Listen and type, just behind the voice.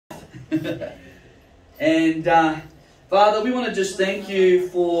And Father, we want to just thank you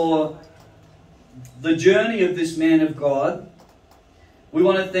for the journey of this man of God. We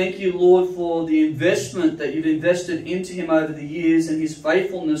want to thank you, Lord, for the investment that you've invested into him over the years and his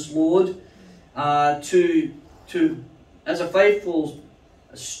faithfulness, Lord, to as a faithful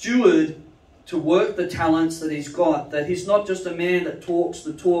steward to work the talents that he's got. That he's not just a man that talks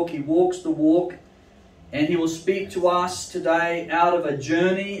the talk, he walks the walk. And he will speak to us today out of a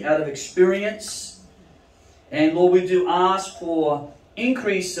journey, out of experience. And Lord, we do ask for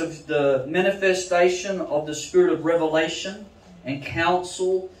increase of the manifestation of the spirit of revelation and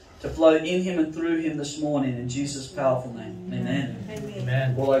counsel to flow in him and through him this morning in Jesus' powerful name. Amen. Amen.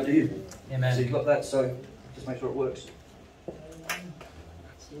 Amen. Well, I do. Amen. So you've got that, so just make sure it works.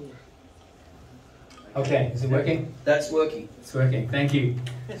 Okay, is it working? That's working. It's working, thank you.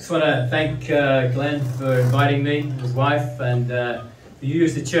 Just want to thank Glenn for inviting me, his wife, and for you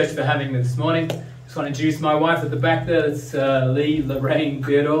as the church for having me this morning. Just want to introduce my wife at the back there. That's Lee Lorraine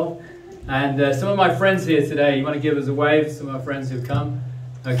Beardall. And some of my friends here today. You want to give us a wave? Some of our friends who've come?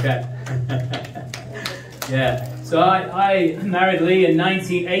 Okay. Yeah. So I married Lee in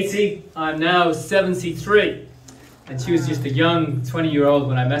 1980. I'm now 73. And she was just a young 20-year-old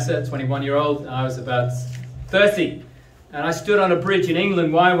when I met her, 21-year-old. I was about 30. And I stood on a bridge in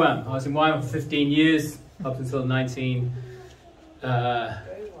England, YWAM. I was in YWAM for 15 years, up until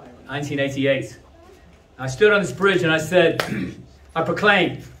 1988. I stood on this bridge and I said, I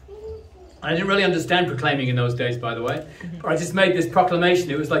proclaimed. I didn't really understand proclaiming in those days, by the way. But I just made this proclamation.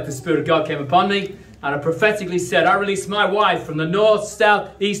 It was like the Spirit of God came upon me. And I prophetically said, I release my wife from the north,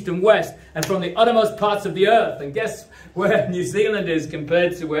 south, east, and west, and from the uttermost parts of the earth. And guess where New Zealand is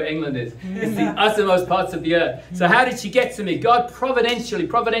compared to where England is? It's the uttermost parts of the earth. So how did she get to me? God providentially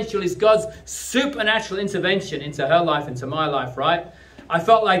is God's supernatural intervention into her life, into my life, right? I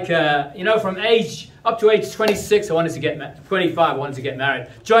felt like, from age up to age 26, I wanted to get 25, I wanted to get married.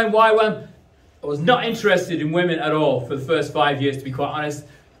 Joined YWAM. I was not interested in women at all for the first 5 years, to be quite honest.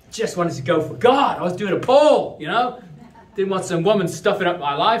 Just wanted to go for God. I was doing a poll, Didn't want some woman stuffing up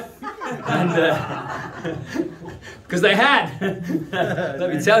my life. And because they had.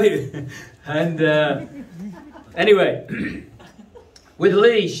 Let me tell you. And anyway, with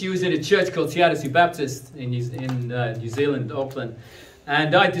Lee, she was in a church called Te Atatu Baptist in New Zealand, Auckland.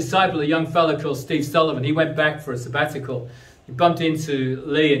 And I discipled a young fellow called Steve Sullivan. He went back for a sabbatical. He bumped into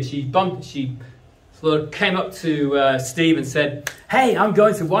Lee and she came up to Steve and said, hey, I'm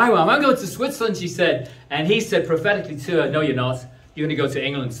going to YWAM. I'm going to Switzerland, she said. And he said prophetically to her, no, you're not. You're going to go to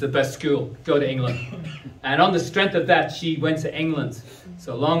England. It's the best school. Go to England. And on the strength of that, she went to England.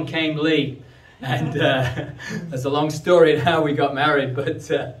 So along came Lee. And there's a long story of how we got married. But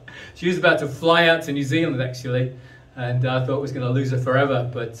she was about to fly out to New Zealand, actually. And I thought I was going to lose her forever.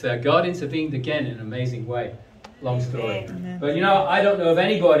 But God intervened again in an amazing way. Long story. But I don't know of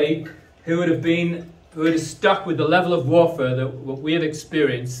anybody who would have stuck with the level of warfare that we have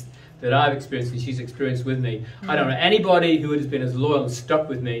experienced, that I've experienced and she's experienced with me. I don't know anybody who would have been as loyal and stuck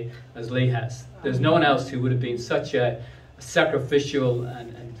with me as Lee has. There's no one else who would have been such a sacrificial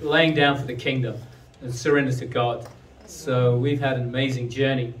and laying down for the kingdom and surrender to God. So we've had an amazing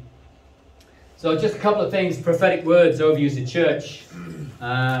journey. So just a couple of things, prophetic words over you as a church.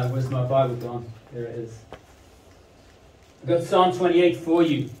 Where's my Bible gone? There it is. I've got Psalm 28 for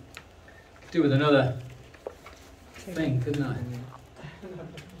you. Do with another thing, couldn't I?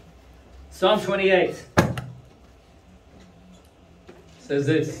 Psalm 28 says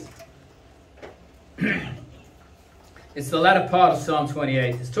this. It's the latter part of Psalm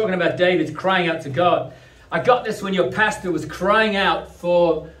 28. It's talking about David crying out to God. I got this when your pastor was crying out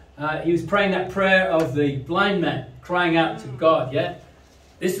for, he was praying that prayer of the blind man, crying out to God, yeah?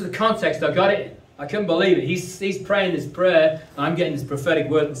 This is the context, I got it. I couldn't believe it. He's praying this prayer, and I'm getting this prophetic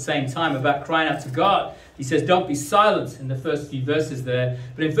word at the same time about crying out to God. He says, don't be silent in the first few verses there.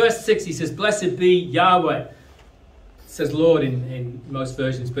 But in verse 6, he says, blessed be Yahweh. It says Lord in most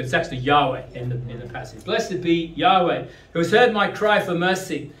versions, but it's actually Yahweh in the passage. Blessed be Yahweh, who has heard my cry for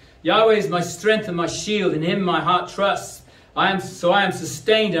mercy. Yahweh is my strength and my shield. In him my heart trusts. I am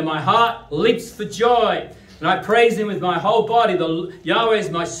sustained, and my heart leaps for joy. And I praise him with my whole body. Yahweh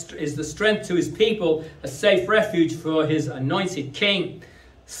is the strength to his people, a safe refuge for his anointed king.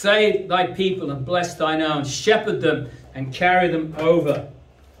 Save thy people and bless thine own. Shepherd them and carry them over.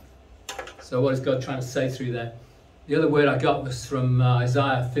 So what is God trying to say through that? The other word I got was from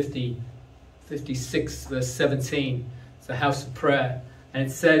Isaiah 56, verse 17. It's a house of prayer. And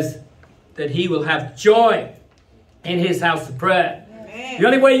it says that he will have joy in his house of prayer. The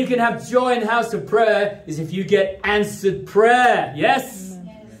only way you can have joy in the house of prayer is if you get answered prayer. Yes?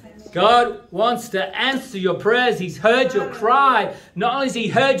 God wants to answer your prayers. He's heard your cry. Not only has he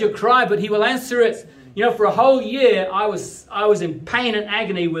heard your cry, but he will answer it. You know, for a whole year, I was in pain and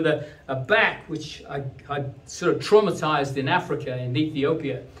agony with a back, which I sort of traumatized in Africa, in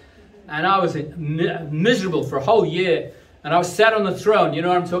Ethiopia. And I was miserable for a whole year. And I was sat on the throne. You know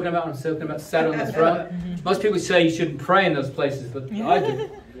what I'm talking about? I'm talking about sat on the throne. Most people say you shouldn't pray in those places, but I do.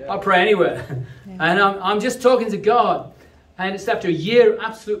 I pray anywhere. And I'm just talking to God. And it's after a year of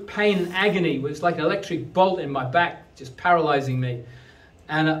absolute pain and agony. It was like an electric bolt in my back, just paralyzing me.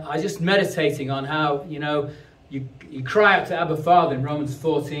 And I just meditating on how, you know, you cry out to Abba Father in Romans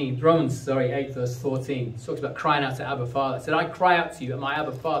 8 verse 14. It talks about crying out to Abba Father. It said, I cry out to you, my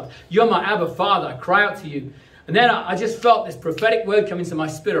Abba Father. You're my Abba Father. I cry out to you. And then I just felt this prophetic word come into my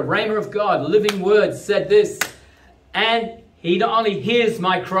spirit. A rhema of God, living word said this. And he not only hears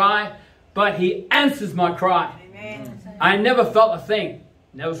my cry, but he answers my cry. Amen. I never felt a thing.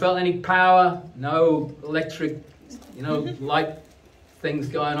 Never felt any power, no electric, you know, light things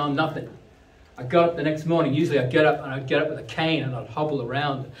going on, nothing. I got up the next morning. Usually I'd get up with a cane and I'd hobble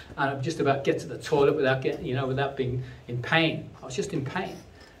around and I'd just about get to the toilet without being in pain. I was just in pain.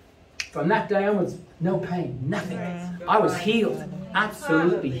 From that day onwards, no pain, nothing. I was healed,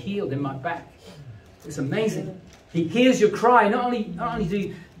 absolutely healed in my back. It's amazing. He hears your cry. Not only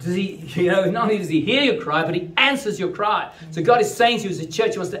does he hear your cry, but he answers your cry. So God is saying to you as a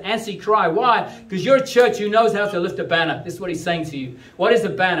church, he wants to answer your cry. Why? Because you're a church who knows how to lift a banner. This is what he's saying to you. What is a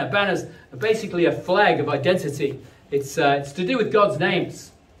banner? A banner is basically a flag of identity. It's to do with God's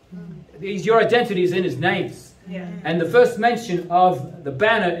names. Your identity is in his names. Yeah. And the first mention of the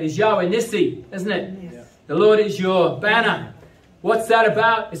banner is Yahweh Nissi, isn't it? Yes. The Lord is your banner. What's that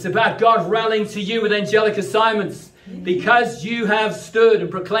about? It's about God rallying to you with angelic assignments. Because you have stood and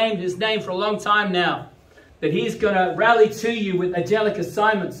proclaimed his name for a long time now, that he's going to rally to you with angelic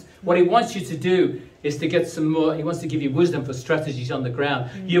assignments. What he wants you to do is to get some more. He wants to give you wisdom for strategies on the ground.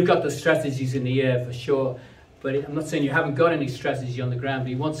 You've got the strategies in the air for sure. But I'm not saying you haven't got any strategy on the ground, but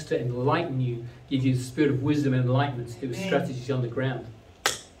he wants to enlighten you, give you the spirit of wisdom and enlightenment to do with strategies on the ground.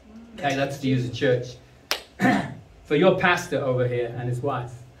 Okay, that's to you as a church. For your pastor over here and his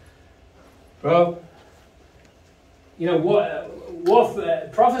wife. Bro, you know,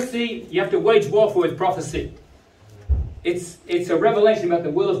 prophecy, you have to wage warfare with prophecy. It's a revelation about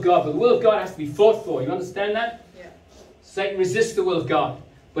the will of God, but the will of God has to be fought for. You understand that? Yeah. Satan resists the will of God,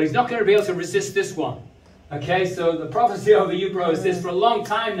 but he's not going to be able to resist this one. Okay, so the prophecy over you, bro, is this. For a long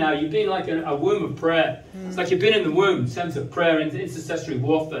time now, you've been like a womb of prayer. It's like you've been in the womb in terms of prayer and intercessory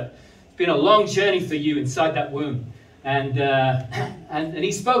warfare. It's been a long journey for you inside that womb. And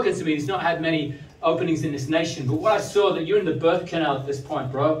he's spoken to me. He's not had many openings in this nation. But what I saw, that you're in the birth canal at this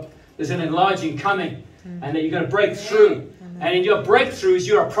point, bro. There's an enlarging coming. And that you're going to break through. And in your breakthroughs,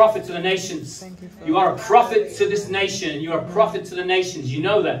 you're a prophet to the nations. You are a prophet to this nation. You're a prophet to the nations. You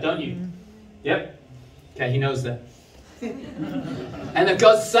know that, don't you? Yep. Okay, he knows that. And that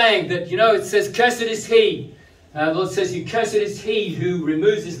God's saying that, you know, it says, cursed is he. The Lord says, cursed is he who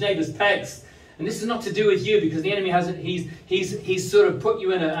removes his neighbor's pegs. And this is not to do with you, because the enemy hasn't, he's sort of put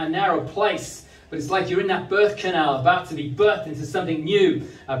you in a narrow place. But it's like you're in that birth canal, about to be birthed into something new.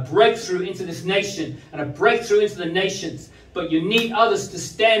 A breakthrough into this nation, and a breakthrough into the nations. But you need others to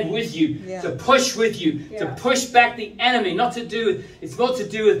stand with you, to push with you, to push back the enemy. Not to do with, it's more to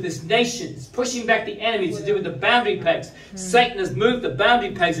do with this nation. It's pushing back the enemy to do with the boundary pegs. Satan has moved the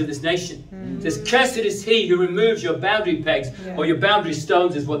boundary pegs of this nation. It says, cursed is he who removes your boundary pegs, or your boundary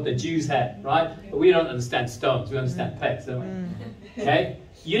stones is what the Jews had, right? But we don't understand stones, we understand pegs, don't we? Okay?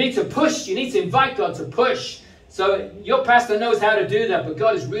 You need to push, you need to invite God to push. So your pastor knows how to do that, but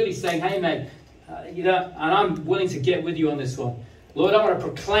God is really saying, hey man, you know, and I'm willing to get with you on this one. Lord, I want to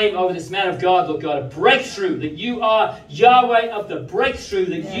proclaim over this man of God, Lord God, a breakthrough, that you are Yahweh of the breakthrough,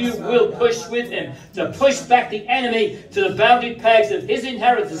 that you will push with him, to push back the enemy to the boundary pegs of his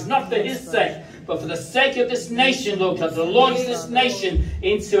inheritance, not for his sake, but for the sake of this nation, Lord God, to launch this nation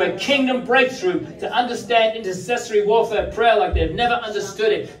into a kingdom breakthrough, to understand intercessory warfare prayer like they've never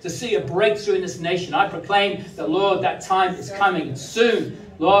understood it, to see a breakthrough in this nation. I proclaim that, Lord, that time is coming, and soon,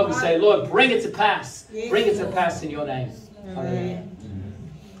 Lord, we say, Lord, bring it to pass. Bring it to pass in your name. Hallelujah.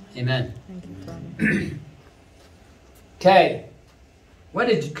 Amen. Okay. When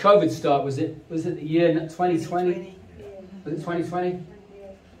did COVID start? Was it the year 2020? Was it 2020?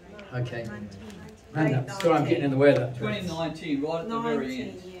 Okay. Sorry, I'm getting in the way of that. 2019, right at the very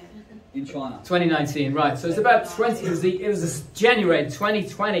end. In China. 2019, right. So it's about 20. It was January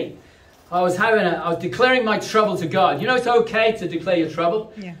 2020. I was declaring my trouble to God. You know, it's okay to declare your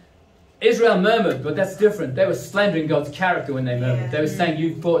trouble. Yeah. Israel murmured, but that's different. They were slandering God's character when they murmured. They were saying,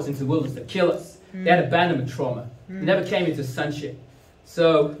 you brought us into the wilderness to kill us. They had abandonment trauma. They never came into sonship.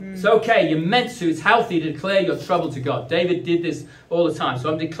 So it's okay. You're meant to. It's healthy to declare your trouble to God. David did this all the time.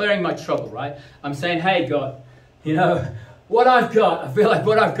 So I'm declaring my trouble, right? I'm saying, hey, God, you know, what I've got, I feel like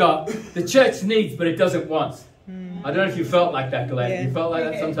what I've got, the church needs, but it doesn't want. I don't know if you felt like that, Glenn. Yeah. You felt like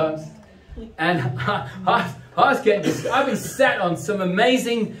that sometimes? And I was getting this. I've been sat on some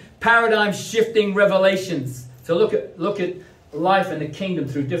amazing paradigm-shifting revelations to look at life and the kingdom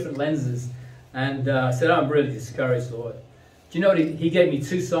through different lenses. And I said, I'm really discouraged, Lord. Do you know what? He gave me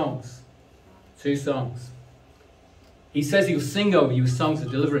 2 songs. 2 songs. He says he will sing over you songs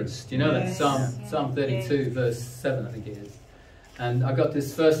of deliverance. Do you know that? Psalm 32, verse 7, I think it is. And I got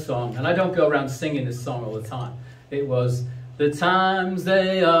this first song. And I don't go around singing this song all the time. It was, the times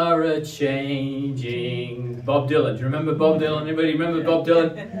they are a-changing. Bob Dylan. Do you remember Bob Dylan? Anybody remember Bob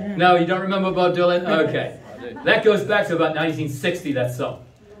Dylan? No, you don't remember Bob Dylan? Okay. That goes back to about 1960, that song.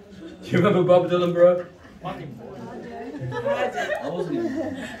 Do you remember Bob Dylan, bro? I wasn't even.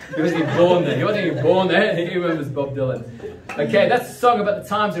 He wasn't even born then. He wasn't even born then. He remembers Bob Dylan. Okay, that's a song about the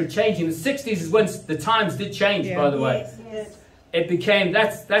times that are changing. The 60s is when the times did change, by the way. Yes. It became,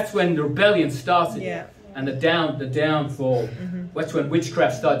 that's when the rebellion started. Yeah. And the downfall. That's when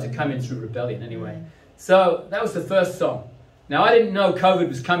witchcraft started to come in through rebellion anyway. So that was the first song. Now I didn't know COVID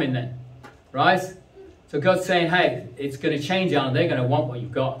was coming then. Right? So God's saying, hey, it's going to change, Alan. They're going to want what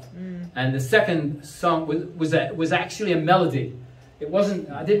you've got. And the second song was actually a melody. It wasn't,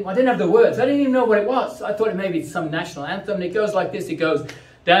 I didn't have the words. I didn't even know what it was. I thought it maybe it's some national anthem. And it goes like this. It goes,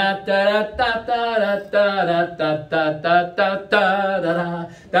 da da da da da da da da da da da da da.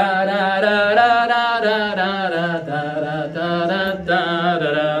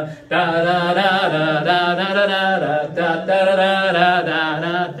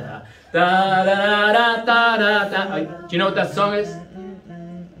 Do you know what that song is?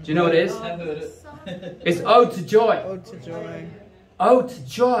 Do you know what it is? I've heard it. It's Ode to Joy. Ode to Joy. Ode to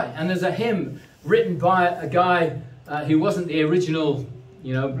Joy. And there's a hymn written by a guy who wasn't the original,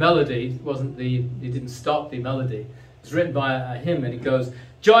 you know, melody. He didn't stop the melody. It's written by a hymn, and it goes,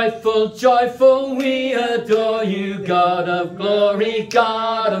 joyful, joyful, we adore you, God of glory,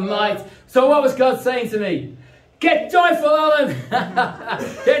 God of might. So what was God saying to me? Get joyful, Alan.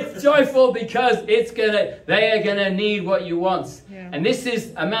 Get joyful, because they are gonna need what you want. Yeah. And this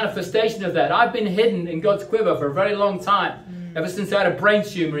is a manifestation of that. I've been hidden in God's quiver for a very long time. Ever since I had a brain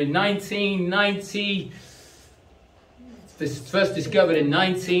tumor in 1990. This was first discovered in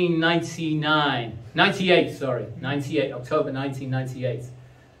 1998, October 1998.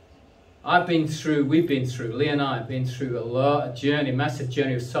 We've been through, Lee and I have been through a massive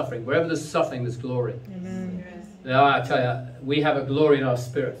journey of suffering. Wherever there's suffering, there's glory. Amen. Now, I tell you, we have a glory in our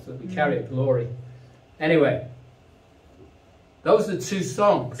spirit, that we carry a glory. Anyway, those are the 2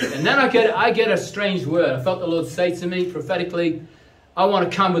 songs. And then I get a strange word. I felt the Lord say to me prophetically, I want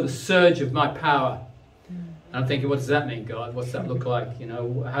to come with a surge of my power. And I'm thinking, what does that mean, God? What's that look like? You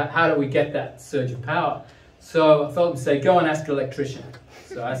know, how do we get that surge of power? So I felt him say, go and ask an electrician.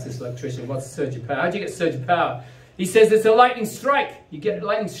 So I asked this electrician, what's a surge of power? How do you get surge of power? He says, it's a lightning strike. You get a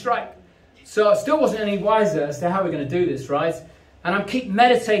lightning strike. So I still wasn't any wiser as to how we're going to do this, right? And I keep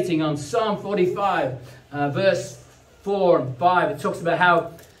meditating on Psalm 45, verse 4 and 5. It talks about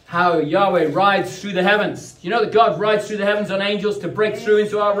how Yahweh rides through the heavens. You know that God rides through the heavens on angels to break through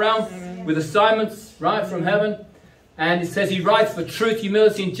into our realm with assignments, right, from heaven. And it says he rides for truth,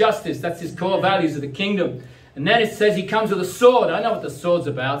 humility, and justice. That's his core values of the kingdom. And then it says he comes with a sword. I know what the sword's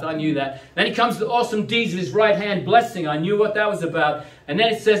about. I knew that. Then he comes with awesome deeds of his right hand, blessing. I knew what that was about. And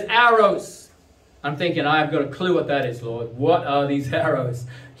then it says arrows. I'm thinking, I've got a clue what that is, Lord. What are these arrows?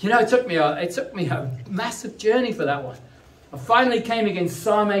 You know, it took me a massive journey for that one. I finally came against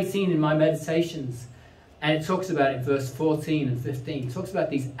Psalm 18 in my meditations. And it talks about it in verse 14 and 15. It talks about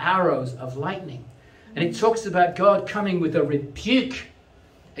these arrows of lightning. And it talks about God coming with a rebuke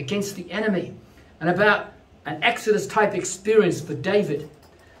against the enemy. And about an Exodus-type experience for David.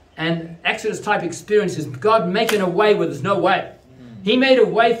 And Exodus-type experience is God making a way where there's no way. He made a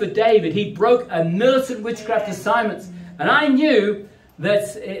way for David. He broke a militant witchcraft assignment. And I knew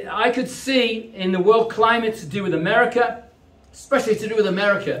that I could see in the world climate to do with America, especially to do with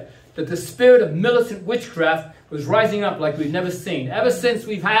America, that the spirit of militant witchcraft was rising up like we've never seen. Ever since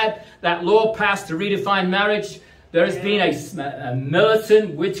we've had that law passed to redefine marriage, there has been a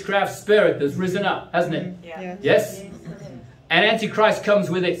militant witchcraft spirit that's risen up, hasn't it? Yeah. Yes? And Antichrist comes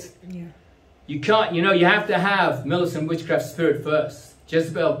with it. Yeah. You can't, you know, you have to have militant witchcraft spirit first.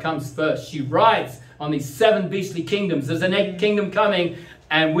 Jezebel comes first. She rides on these 7 beastly kingdoms. There's an 8th kingdom coming,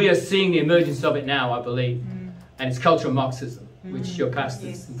 And we are seeing the emergence of it now, I believe. And it's cultural Marxism, which your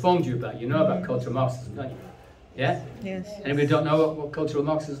pastor's informed you about. You know about cultural Marxism, don't you? Yeah? Yes. Anybody don't know what cultural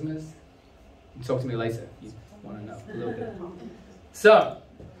Marxism is? Talk to me later if you want to know a little bit. So,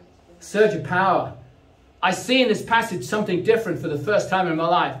 surge of power. I see in this passage something different for the first time in my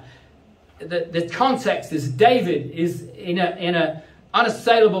life. The context is David is in a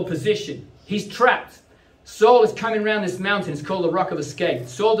unassailable position. He's trapped. Saul is coming around this mountain. It's called the Rock of Escape.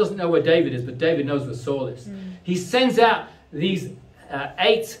 Saul doesn't know where David is, but David knows where Saul is. He sends out these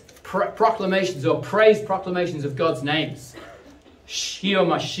 8 proclamations or praise proclamations of God's names. You are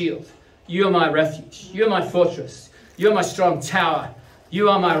my shield. You are my refuge. You are my fortress. You are my strong tower. You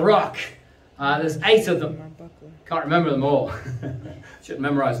are my rock. There's 8 of them. Can't remember them all. Should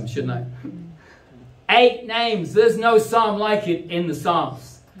memorize them, shouldn't I? 8 names. There's no psalm like it in the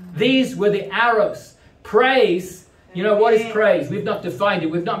Psalms. These were the arrows. Praise. You know, what is praise? We've not defined it.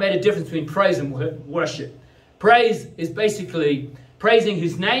 We've not made a difference between praise and worship. Praise is basically praising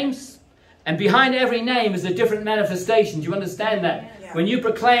his names. And behind every name is a different manifestation. Do you understand that? Yeah. When you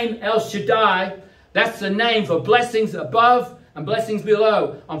proclaim El Shaddai, that's the name for blessings above and blessings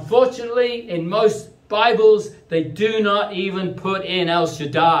below. Unfortunately, in most Bibles, they do not even put in El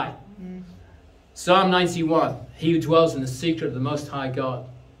Shaddai. Psalm 91, he who dwells in the secret of the Most High God,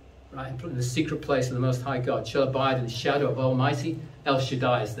 right, in the secret place of the Most High God, shall abide in the shadow of Almighty. El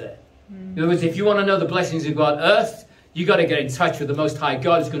Shaddai is there. In other words, if you want to know the blessings of God on earth, you got to get in touch with the Most High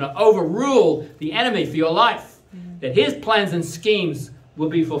God who's going to overrule the enemy for your life. That his plans and schemes will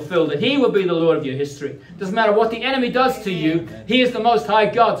be fulfilled. That he will be the Lord of your history. Doesn't matter what the enemy does to you. He is the Most High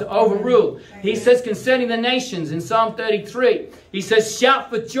God to overrule. He says concerning the nations in Psalm 33. He says shout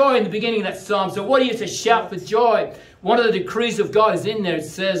for joy in the beginning of that psalm. So what are you to shout for joy? One of the decrees of God is in there. It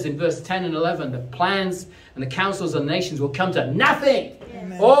says in verse 10 and 11. The plans and the counsels of the nations will come to nothing.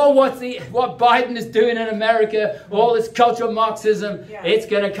 All what Biden is doing in America, all this cultural Marxism, it's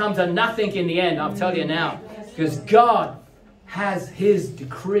going to come to nothing in the end, I'll tell you now. Because God has his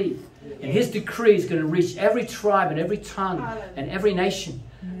decree. And his decree is going to reach every tribe and every tongue and every nation.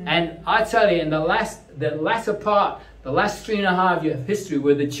 And I tell you, in the latter part, the last 3.5 year history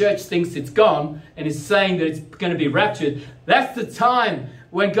where the church thinks it's gone and is saying that it's going to be raptured, that's the time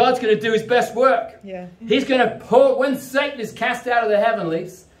when God's going to do his best work. He's going to pour, when Satan is cast out of the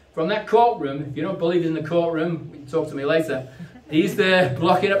heavenlies, from that courtroom, if you don't believe in the courtroom, you can talk to me later, he's there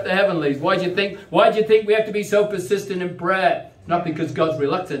blocking up the heavenlies. Why do you think we have to be so persistent in prayer? Not because God's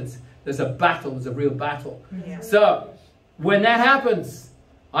reluctant. There's a battle, there's a real battle. So, when that happens,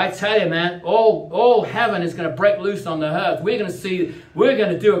 I tell you, man, all heaven is going to break loose on the earth.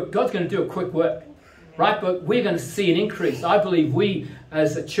 God's going to do a quick work. Right, but we're going to see an increase. I believe we,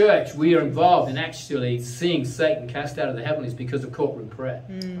 as a church, we are involved in actually seeing Satan cast out of the heavenlies because of courtroom prayer.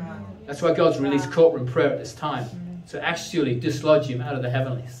 That's why God's released courtroom prayer at this time, to actually dislodge him out of the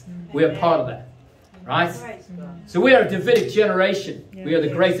heavenlies. We are part of that, right? So we are a Davidic generation. We are the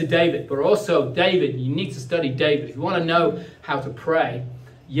greater David, but also David. You need to study David. If you want to know how to pray,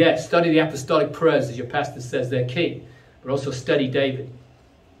 study the apostolic prayers, as your pastor says, they're key. But also study David.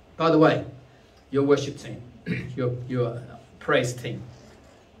 By the way, your worship team, your praise team.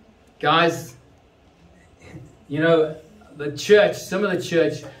 Guys, you know, the church,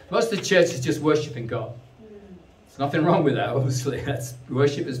 most of the church is just worshiping God. There's nothing wrong with that, obviously.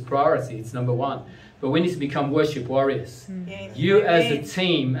 Worship is priority, it's number one. But we need to become worship warriors. You as a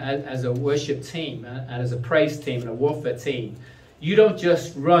team, as a worship team, and as a praise team and a warfare team, you don't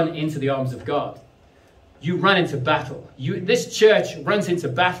just run into the arms of God. You run into battle. This church runs into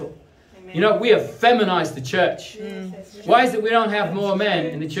battle. You know, we have feminized the church. Why is it we don't have more men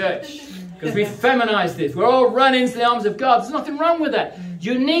in the church? Because we feminized it. We're all running into the arms of God. There's nothing wrong with that.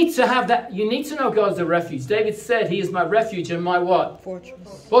 You need to have that. You need to know God's a refuge. David said, he is my refuge and my what?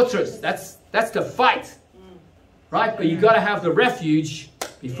 Fortress. That's the fight. Right? But you've got to have the refuge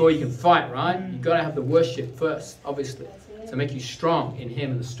before you can fight, right? You've got to have the worship first, obviously, to make you strong in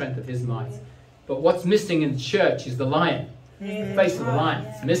him and the strength of his might. But what's missing in the church is the lion. The face of the lion.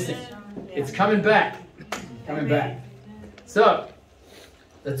 It's missing. It's coming back. Coming back. So,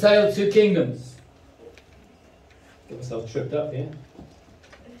 the Tale of Two Kingdoms. Get myself tripped up here.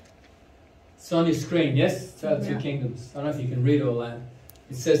 It's on your screen, yes? Tale of Two Kingdoms. I don't know if you can read all that.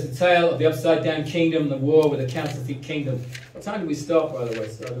 It says the tale of the upside down kingdom, the war with a counterfeit kingdom. What time did we start, by the way,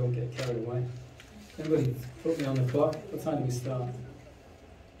 so I don't get carried away? Anybody put me on the clock? What time did we start?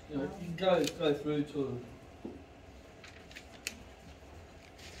 You can go through to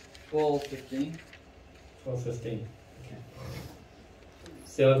 12:15. 12:15. Okay.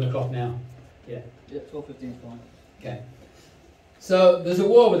 It's 11 o'clock now. Yeah. Yeah, 12:15 is fine. Okay. So there's a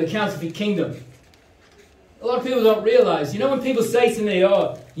war with the counterfeit kingdom. A lot of people don't realize, you know, when people say to me,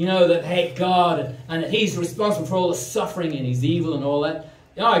 oh, you know, that hate God and that he's responsible for all the suffering and he's evil and all that.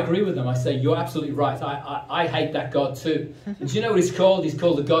 Yeah, I agree with them. I say, you're absolutely right. I hate that God too. And do you know what he's called? He's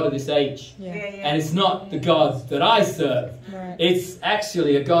called the God of this age. Yeah. And it's not the God that I serve. Right. It's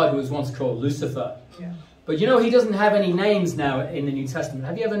actually a God who was once called Lucifer. Yeah. But you know, he doesn't have any names now in the New Testament.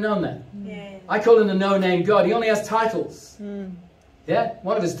 Have you ever known that? Yeah. I call him the no-name God. He only has titles. Mm. Yeah?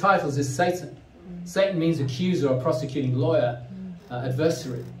 One of his titles is Satan. Satan means accuser or prosecuting lawyer,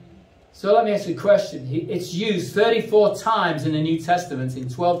 adversary. So let me ask you a question. It's used 34 times in the New Testament in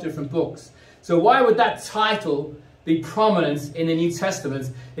 12 different books. So why would that title be prominent in the New Testament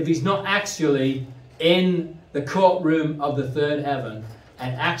if he's not actually in the courtroom of the third heaven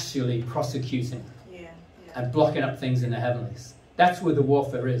and actually prosecuting and blocking up things in the heavenlies? That's where the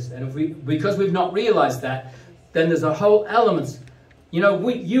warfare is. And because we've not realized that, then there's a whole element. You know,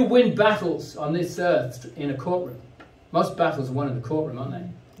 you win battles on this earth in a courtroom. Most battles are won in the courtroom, aren't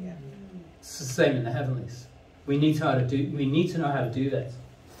they? Yeah. It's the same in the heavenlies. We need to know how to do that.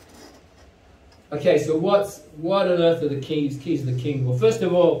 Okay, so what on earth are the keys of the kingdom? Well, first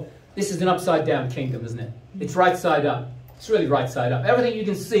of all, this is an upside down kingdom, isn't it? It's right side up. It's really right side up. Everything you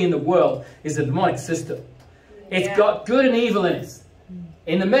can see in the world is a demonic system. It's got good and evil in it.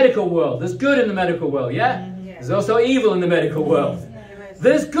 In the medical world, there's good in the medical world, yeah? There's also evil in the medical world.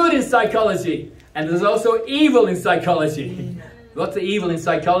 There's good in psychology, and there's also evil in psychology. What's the evil in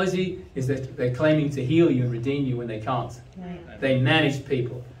psychology is that they're claiming to heal you and redeem you when they can't. They manage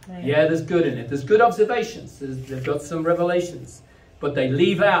people. Yeah, there's good in it. There's good observations. They've got some revelations. But they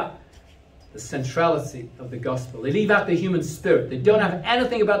leave out the centrality of the gospel. They leave out the human spirit. They don't have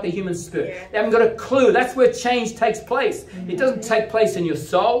anything about the human spirit. They haven't got a clue. That's where change takes place. It doesn't take place in your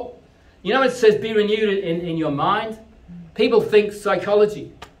soul. You know, it says be renewed in your mind. People think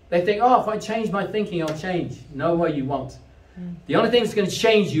psychology. They think, oh, if I change my thinking, I'll change. No way you won't. The only thing that's going to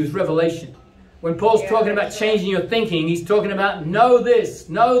change you is revelation. When Paul's talking about changing your thinking, he's talking about know this,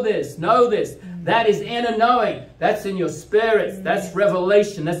 know this, know this. That is inner knowing. That's in your spirit. That's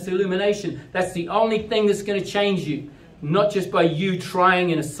revelation. That's illumination. That's the only thing that's going to change you. Not just by you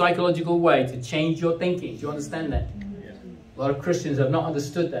trying in a psychological way to change your thinking. Do you understand that? A lot of Christians have not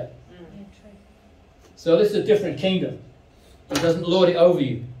understood that. So this is a different kingdom. He doesn't lord it over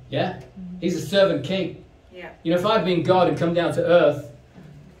you. Yeah? He's a servant king. Yeah. You know, if I'd been God and come down to earth,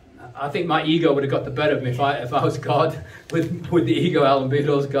 I think my ego would have got the better of me if I was God with the ego Alan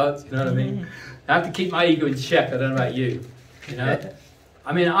Beardall's God. You know what I mean? I have to keep my ego in check. I don't know about you. You know?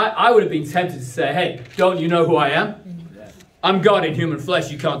 I mean, I would have been tempted to say, hey, don't you know who I am? I'm God in human flesh.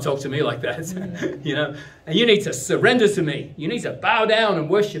 You can't talk to me like that. You know? And you need to surrender to me. You need to bow down and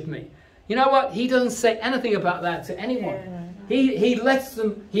worship me. You know what? He doesn't say anything about that to anyone. He lets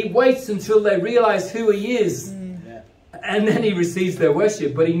them, he waits until they realize who he is. And then he receives their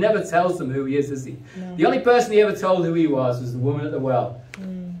worship. But he never tells them who he is, does he? No. The only person he ever told who he was the woman at the well.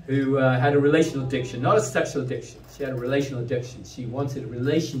 Who had a relational addiction, not a sexual addiction. She had a relational addiction. She wanted a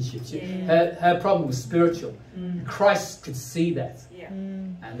relationship. Her problem was spiritual. Christ could see that.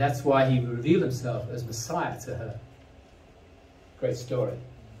 And that's why he revealed himself as Messiah to her. Great story.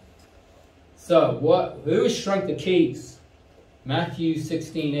 So, who has shrunk the keys? Matthew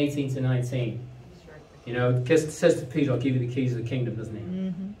 16, 18 to 19. You know, it says to Peter, I'll give you the keys of the kingdom, doesn't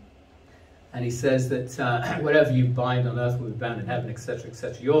he? And he says that whatever you bind on earth will be bound in heaven, etc.,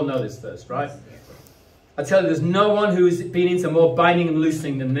 etc. You all know this verse, right? I tell you, there's no one who has been into more binding and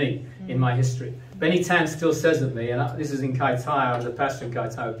loosing than me in my history. Benny Tan still says of me, and this is in Kai Tai. I was a pastor in Kai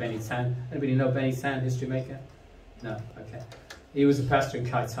Tai with Benny Tan. Anybody know Benny Tan, history maker? No? Okay. He was a pastor in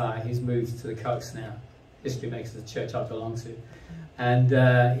Kai Tai. He's moved to the coast now. History makers, the church I belong to.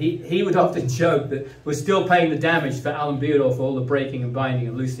 And he would often joke that we're still paying the damage for Alan Beardall for all the breaking and binding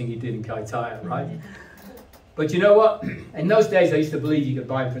and loosing he did in Kai Tai, right? But you know what? In those days, I used to believe you could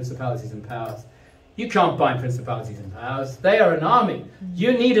bind principalities and powers. You can't bind principalities and powers. They are an army.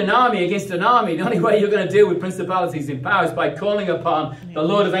 You need an army against an army. The only way you're going to deal with principalities and powers is by calling upon the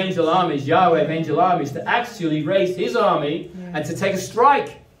Lord of angel armies, Yahweh of angel armies, to actually raise his army and to take a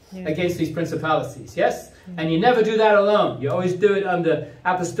strike against these principalities. Yes? And you never do that alone. You always do it under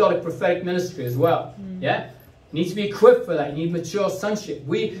apostolic prophetic ministry as well. Yeah? You need to be equipped for that. You need mature sonship.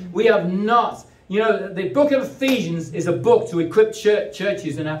 We have not... You know, the book of Ephesians is a book to equip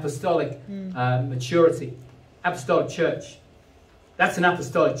churches in apostolic maturity. Apostolic church. That's an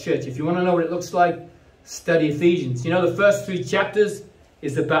apostolic church. If you want to know what it looks like, study Ephesians. You know, the first 3 chapters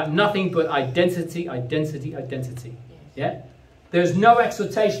is about nothing but identity, identity, identity. Yeah? There's no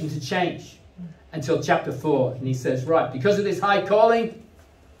exhortation to change. until chapter 4. And he says, right, because of this high calling,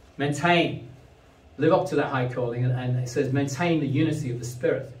 maintain. Live up to that high calling. And it says, maintain the unity of the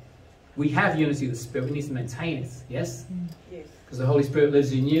Spirit. We have unity of the Spirit. We need to maintain it. Yes? Yes. Because the Holy Spirit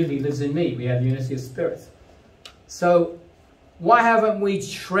lives in you. He lives in me. We have unity of spirit. So why haven't we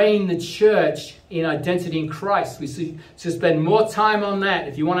trained the church in identity in Christ? We should spend more time on that.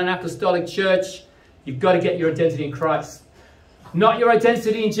 If you want an apostolic church, you've got to get your identity in Christ. Not your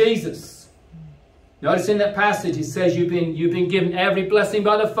identity in Jesus. Notice in that passage it says you've been given every blessing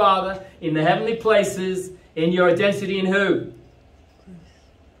by the Father in the heavenly places in your identity in who?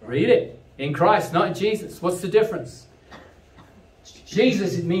 Read it. In Christ, not in Jesus. What's the difference?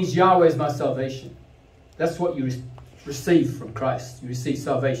 Jesus, it means Yahweh is my salvation. That's what you receive from Christ. You receive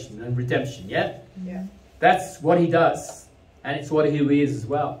salvation and redemption, yeah? Yeah. That's what he does. And it's what who he is as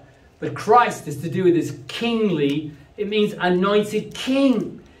well. But Christ is to do with his kingly, it means anointed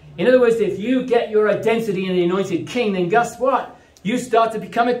king. In other words, if you get your identity in the anointed king, then guess what? You start to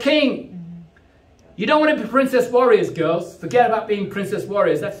become a king. You don't want to be princess warriors, girls. Forget about being princess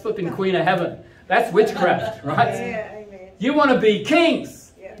warriors. That's flipping queen of heaven. That's witchcraft, right? Yeah. You want to be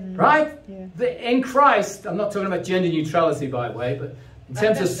kings, right? Yeah. In Christ, I'm not talking about gender neutrality, by the way, but in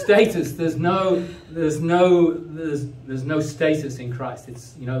terms of status, there's no status in Christ.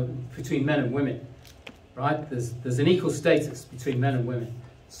 It's, you know, between men and women, right? There's an equal status between men and women.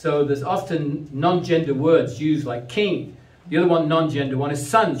 So there's often non-gender words used, like king. The other one, non-gender one, is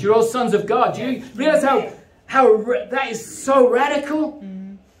sons. You're all sons of God. Do you realize how that is so radical?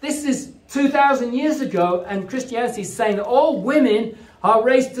 This is 2,000 years ago, and Christianity is saying that all women are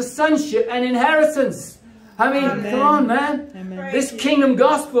raised to sonship and inheritance. I mean, Amen. come on, man. Amen. This kingdom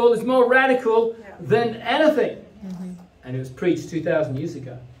gospel is more radical than anything. And it was preached 2,000 years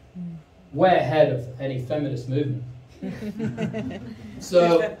ago. Way ahead of any feminist movement.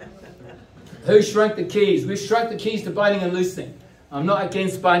 So, who shrank the keys? We shrank the keys to binding and loosing. I'm not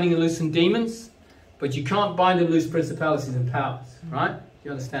against binding and loosing demons, but you can't bind and loose principalities and powers, right? You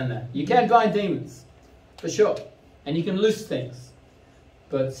understand that? You can bind demons, for sure. And you can loose things.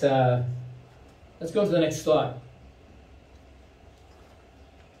 But let's go to the next slide.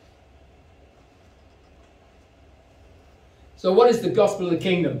 So what is the gospel of the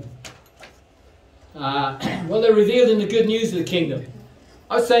kingdom? Well, they're revealed in the good news of the kingdom.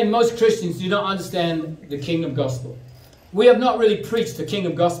 I would say most Christians do not understand the kingdom gospel. We have not really preached the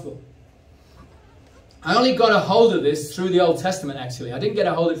kingdom gospel. I only got a hold of this through the Old Testament, actually. I didn't get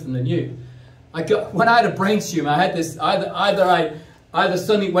a hold of it from the New. When I had a brain tumor, I had this, either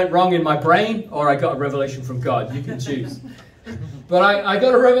something went wrong in my brain, or I got a revelation from God. You can choose. But I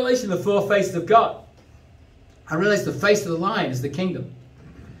got a revelation of the four faces of God. I realized the face of the lion is the kingdom.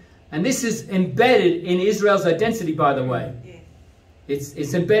 And this is embedded in Israel's identity, by the way.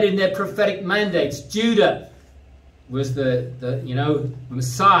 It's embedded in their prophetic mandates. Judah was the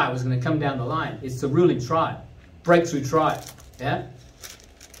Messiah was going to come down the line. It's the ruling tribe, breakthrough tribe. Yeah,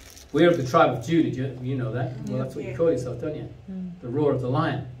 we're of the tribe of Judah. You know that. Well, that's what you call yourself, don't you? The roar of the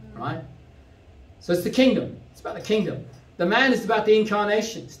lion, right? So it's the kingdom. It's about the kingdom. The man is about the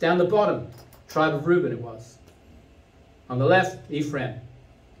incarnation. It's down the bottom. Tribe of Reuben. It was on the left. Ephraim.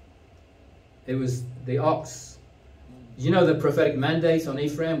 It was the ox. You know, the prophetic mandate on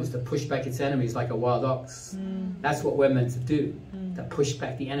Ephraim was to push back its enemies like a wild ox. That's what we're meant to do, to push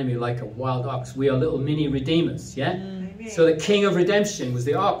back the enemy like a wild ox. We are little mini redeemers, yeah? So the king of redemption was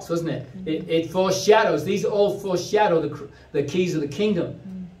the ox, wasn't it? It foreshadows, these all foreshadow the keys of the kingdom.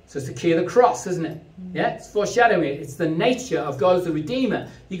 So it's the key of the cross, isn't it? Yeah, it's foreshadowing it. It's the nature of God as the Redeemer.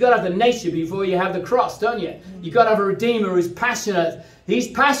 You've got to have the nature before you have the cross, don't you? You've got to have a Redeemer who's passionate. He's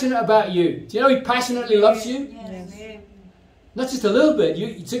passionate about you. Do you know he passionately loves you? Yes. Not just a little bit.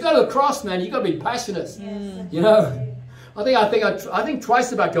 To go to the cross, man, you've got to be passionate. You know, I think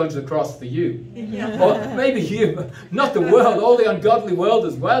twice about going to the cross for you. Or maybe you, not the world, all the ungodly world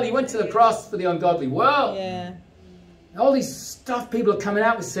as well. He went to the cross for the ungodly world. Yeah. All these stuff people are coming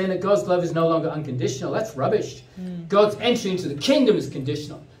out with saying that God's love is no longer unconditional. That's rubbish. God's entry into the kingdom is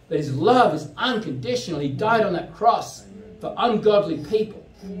conditional. But his love is unconditional. He died on that cross for ungodly people.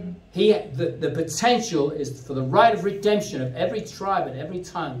 The potential is for the right of redemption of every tribe and every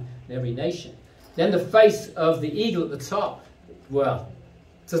tongue and every nation. Then the face of the eagle at the top. Well,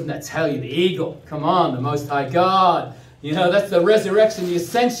 doesn't that tell you the eagle? Come on, the Most High God. You know, that's the resurrection, the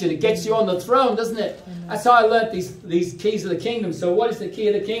ascension. It gets you on the throne, doesn't it? That's how I learnt these keys of the kingdom. So what is the key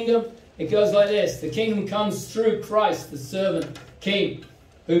of the kingdom? It goes like this. The kingdom comes through Christ, the servant king,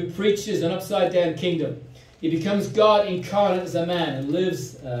 who preaches an upside-down kingdom. He becomes God incarnate as a man and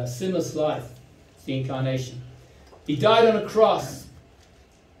lives a sinless life. It's the incarnation. He died on a cross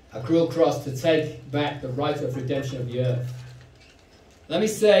a cruel cross to take back the right of redemption of the earth. Let me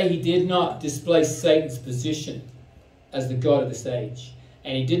say, he did not displace Satan's position as the God of this age.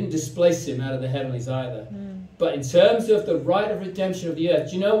 And he didn't displace him out of the heavenlies either. But in terms of the right of redemption of the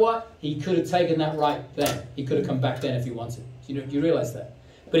earth, do you know what? He could have taken that right then. He could have come back then if he wanted. Do you realize that?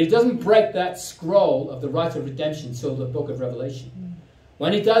 But he doesn't break that scroll of the right of redemption until the book of Revelation.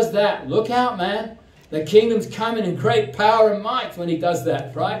 When he does that, look out, man. The kingdom's coming in great power and might when he does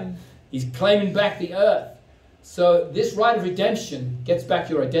that, right? He's claiming back the earth. So this right of redemption gets back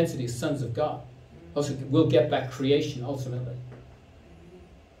your identity as sons of God. Also, we'll get back creation ultimately.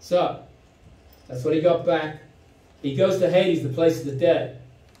 So, that's what he got back. He goes to Hades, the place of the dead.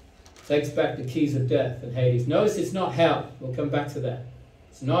 Takes back the keys of death and Hades. Notice it's not hell. We'll come back to that.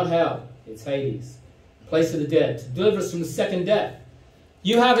 It's not hell. It's Hades. Place of the dead. To deliver us from the second death.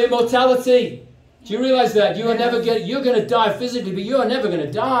 You have immortality. Do you realize that? You are never you're going to die physically, but you are never going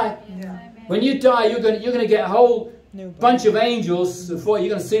to die. Yeah. When you die, you're going to get a whole bunch of angels. You're going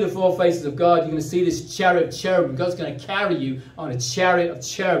to see the four faces of God. You're going to see this chariot of cherubim. God's going to carry you on a chariot of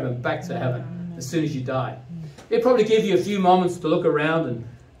cherubim back to heaven as soon as you die. It'll probably give you a few moments to look around and,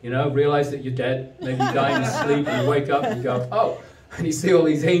 realize that you're dead. Maybe you die in your sleep and you wake up and you go, oh, and you see all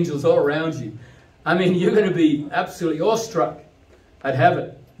these angels all around you. I mean, you're going to be absolutely awestruck at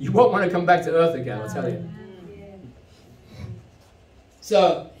heaven. You won't want to come back to earth again, I'll tell you.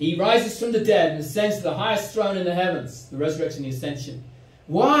 So, he rises from the dead and ascends to the highest throne in the heavens, the resurrection and the ascension.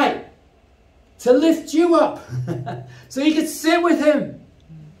 Why? To lift you up, so you could sit with him.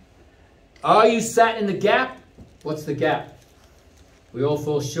 Are you sat in the gap? What's the gap? We all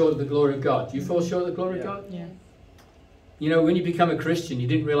fall short of the glory of God. Do you fall short of the glory of God? Yeah. When you become a Christian, you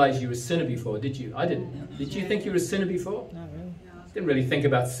didn't realize you were a sinner before, did you? I didn't. Did you think you were a sinner before? Not really. Didn't really think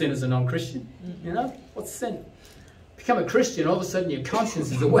about sin as a non-Christian. What's sin? Become a Christian, all of a sudden your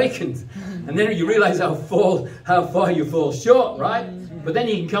conscience is awakened. And then you realize how far you fall short, right? But then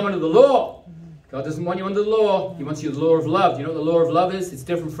you can come under the law. God doesn't want you under the law. He wants you the law of love. Do you know what the law of love is? It's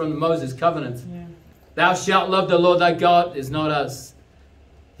different from the Moses covenant. Yeah. Thou shalt love the Lord thy God is not us.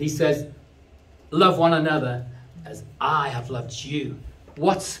 He says, love one another as I have loved you.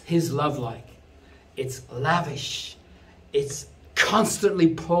 What's his love like? It's lavish. It's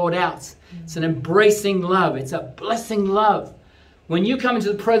constantly poured out. It's an embracing love. It's a blessing love. When you come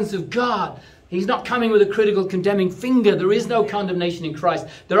into the presence of God, he's not coming with a critical, condemning finger. There is no condemnation in Christ.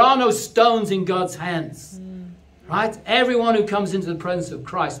 There are no stones in God's hands. Right? Everyone who comes into the presence of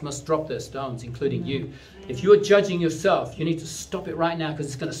Christ must drop their stones, including you. If you're judging yourself, you need to stop it right now because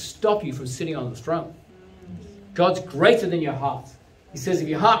it's going to stop you from sitting on the throne. God's greater than your heart. He says if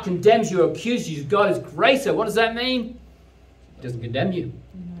your heart condemns you or accuses you, God is greater. What does that mean? He doesn't condemn you.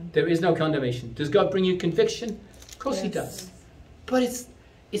 There is no condemnation. Does God bring you conviction? Of course he does. But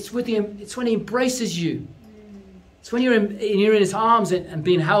it's when he embraces you. It's when you're in his arms and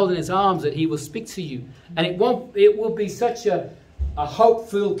being held in his arms that he will speak to you. And it will be such a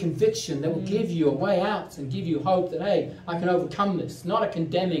hope-filled conviction that will give you a way out and give you hope that, hey, I can overcome this. Not a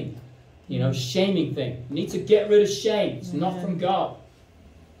condemning, shaming thing. You need to get rid of shame. It's not from God.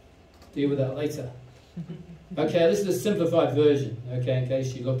 Deal with that later. Okay, this is a simplified version. Okay, in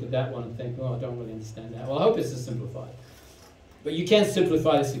case you looked at that one and think, oh, I don't really understand that. Well, I hope it's a simplified. But you can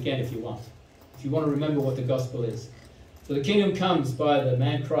simplify this again if you want. If you want to remember what the gospel is. So the kingdom comes by the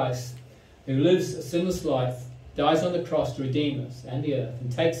man Christ, who lives a sinless life, dies on the cross to redeem us and the earth, and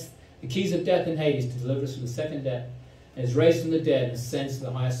takes the keys of death and Hades to deliver us from the second death, and is raised from the dead and ascends to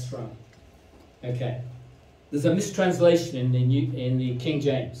the highest throne. Okay. There's a mistranslation in the King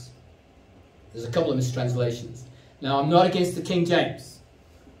James. There's a couple of mistranslations. Now, I'm not against the King James,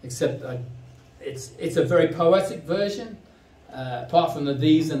 except it's a very poetic version, apart from the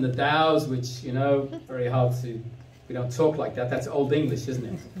these and the thous, which, very hard to... We don't talk like that. That's Old English, isn't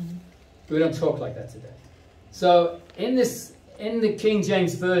it? We don't talk like that today. So in the King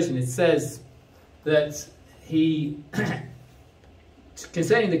James Version, it says that he,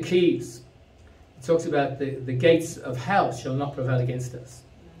 concerning the keys, it talks about the gates of hell shall not prevail against us.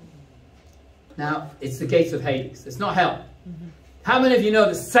 Now, it's the gates of Hades. It's not hell. How many of you know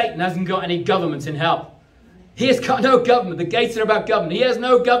that Satan hasn't got any government in hell? He has got no government. The gates are about government. He has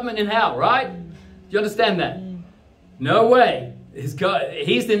no government in hell, right? Do you understand that? No way. He's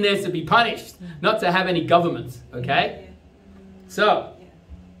in there to be punished, not to have any government, okay? So,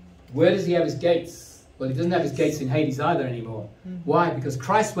 where does he have his gates? Well, he doesn't have his gates in Hades either anymore. Why? Because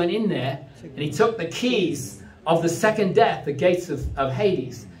Christ went in there and he took the keys of the second death, the gates of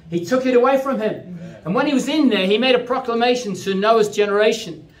Hades. He took it away from him. And when he was in there, he made a proclamation to Noah's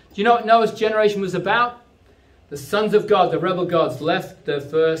generation. Do you know what Noah's generation was about? the sons of God, the rebel gods, left their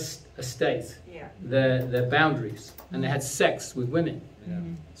first estate, their boundaries, and they had sex with women.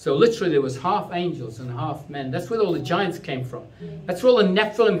 So literally there was half angels and half men. That's where all the giants came from. That's where all the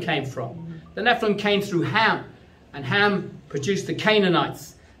Nephilim came from. The Nephilim came through Ham, and Ham produced the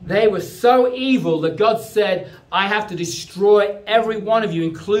Canaanites. They were so evil that God said, I have to destroy every one of you,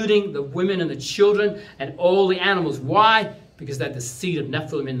 including the women and the children and all the animals. Why? Because they had the seed of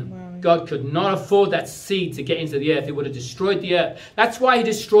Nephilim in them. Wow. God could not afford that seed to get into the earth. It would have destroyed the earth. That's why he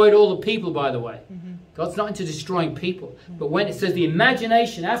destroyed all the people, by the way. God's not into destroying people. But when it says the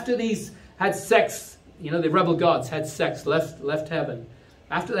imagination, after these had sex, you know, the rebel gods had sex, left heaven.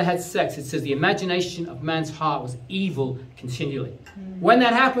 After they had sex, it says the imagination of man's heart was evil continually. When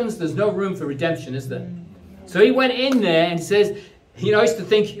that happens, there's no room for redemption, is there? So he went in there and says, you know, I used to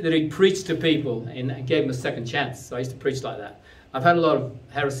think that he'd preach to people and gave them a second chance. So I used to preach like that. I've had a lot of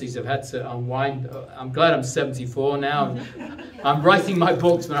heresies I've had to unwind. I'm glad I'm 74 now. I'm writing my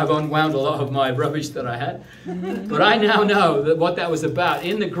books when I've unwound a lot of my rubbish that I had. But I now know that what that was about.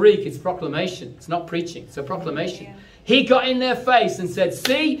 In the Greek, it's proclamation. It's not preaching. It's a proclamation. He got in their face and said,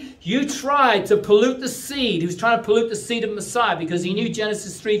 see, you tried to pollute the seed. He was trying to pollute the seed of Messiah because he knew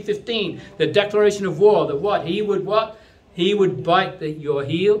Genesis 3:15, the declaration of war, that what? He would what? He would bite your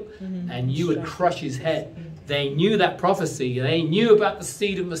heel and you would crush his head. They knew that prophecy. They knew about the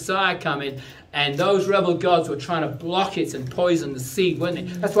seed of Messiah coming. And those rebel gods were trying to block it and poison the seed, weren't they?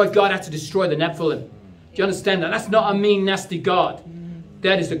 That's why God had to destroy the Nephilim. Do you understand that? That's not a mean, nasty God.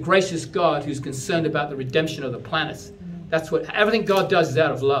 That is a gracious God who's concerned about the redemption of the planets. That's what everything God does is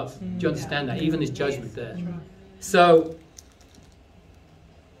out of love. Do you understand that? Even his judgment there. So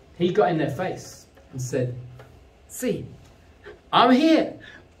he got in their face and said, see, I'm here.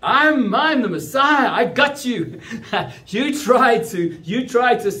 I'm the Messiah. I got you. You tried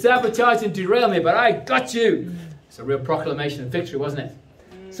to sabotage and derail me, but I got you. It's a real proclamation of victory, wasn't it?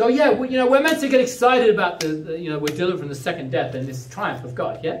 So yeah, we're meant to get excited about we're delivered from the second death and this triumph of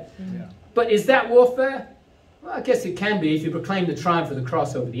God, yeah? But is that warfare? Well, I guess it can be if you proclaim the triumph of the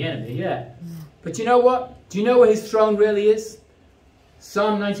cross over the enemy, yeah. But you know what? Do you know where his throne really is?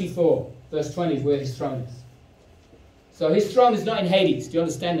 Psalm 94, verse 20 is where his throne is. So his throne is not in Hades. Do you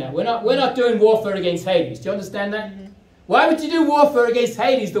understand that? We're not doing warfare against Hades. Do you understand that? Why would you do warfare against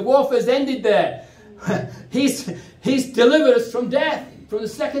Hades? The warfare's ended there. He's delivered us from death, from the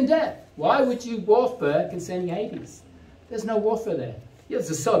second death. Why would you warfare concerning Hades? There's no warfare there. Yeah, there's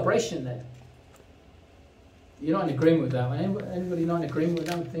a celebration there. You're not in agreement with that one. Anybody not in agreement with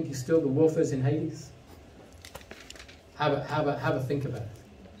that one? Think still the warfare's in Hades? Have a think about it.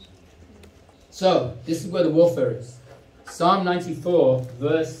 So this is where the warfare is. Psalm 94,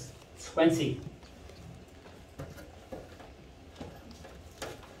 verse 20.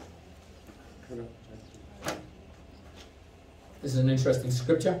 This is an interesting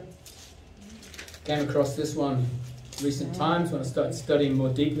scripture. Came across this one recent times when I started studying more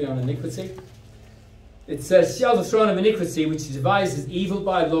deeply on iniquity. It says, shall the throne of iniquity, which devises evil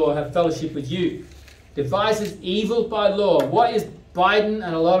by law, have fellowship with you? Devises evil by law. What is Biden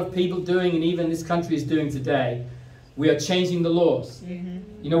and a lot of people doing, and even this country is doing today? We are changing the laws.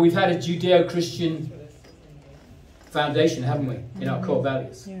 You know, we've had a Judeo-Christian foundation, haven't we, in our core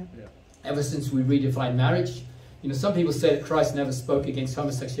values? Ever since we redefined marriage. You know, some people say that Christ never spoke against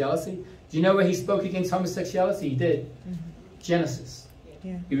homosexuality. Do you know where he spoke against homosexuality? He did. Genesis.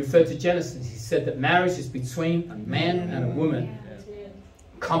 He referred to Genesis. He said that marriage is between a man and a woman.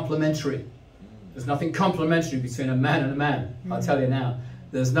 Complementary. There's nothing complementary between a man and a man. I'll tell you now.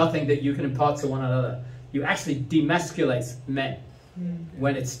 There's nothing that you can impart to one another. You actually demasculate men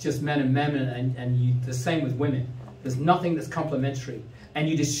when it's just men and men, and the same with women. There's nothing that's complementary. And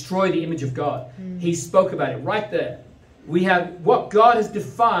you destroy the image of God. He spoke about it right there. We have what God has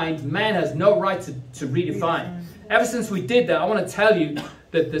defined, man has no right to redefine. Ever since we did that, I want to tell you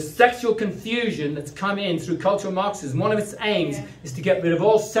that the sexual confusion that's come in through cultural Marxism, one of its aims is to get rid of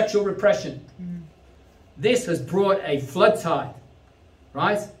all sexual repression. This has brought a flood tide,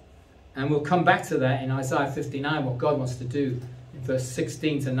 right? And we'll come back to that in Isaiah 59, what God wants to do in verse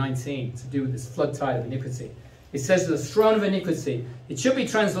 16 to 19, to do with this flood tide of iniquity. It says the throne of iniquity. It should be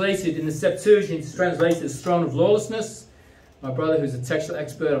translated in the Septuagint, it's translated as throne of lawlessness. My brother, who's a textual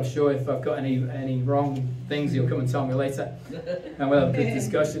expert, I'm sure if I've got any wrong things, he'll come and tell me later. And we'll have a good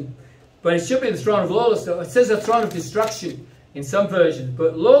discussion. But it should be the throne of lawlessness. It says a throne of destruction in some versions.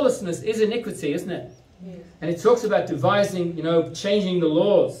 But lawlessness is iniquity, isn't it? Yes. And it talks about devising, changing the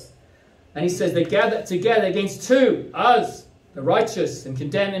laws. And he says they gather together against us, the righteous, and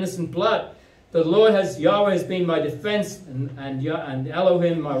condemn innocent blood. The Lord Yahweh has been my defense, and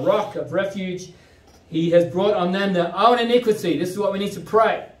Elohim my rock of refuge. He has brought on them their own iniquity. This is what we need to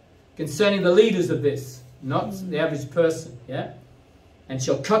pray concerning the leaders of this, not the average person. Yeah? And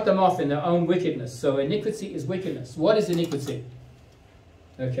shall cut them off in their own wickedness. So iniquity is wickedness. What is iniquity?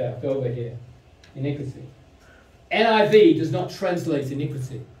 Okay, I'll go over here. Iniquity. NIV does not translate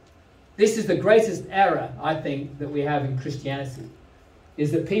iniquity. This is the greatest error, I think, that we have in Christianity,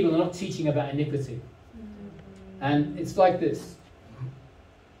 is that people are not teaching about iniquity. And it's like this.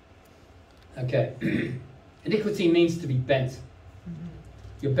 Okay. Iniquity means to be bent.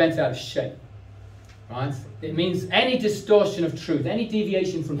 You're bent out of shape. Right? It means any distortion of truth, any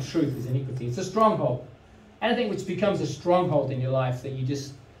deviation from truth is iniquity. It's a stronghold. Anything which becomes a stronghold in your life that you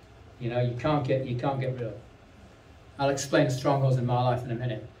just, you can't get rid of. I'll explain the strongholds in my life in a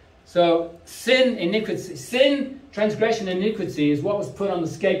minute. So, sin, transgression, iniquity is what was put on the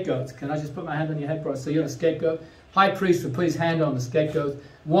scapegoat. Can I just put my hand on your head, bro? So you're a scapegoat. High priest would put his hand on the scapegoat.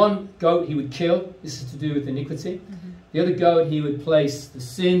 One goat he would kill. This is to do with iniquity. The other goat he would place the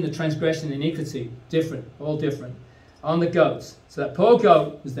sin, the transgression, the iniquity, different, all different, on the goats. So that poor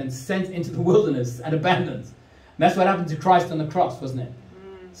goat was then sent into the wilderness and abandoned. And that's what happened to Christ on the cross, wasn't it?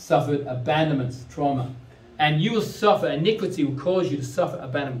 Suffered abandonment, trauma. And you will suffer, iniquity will cause you to suffer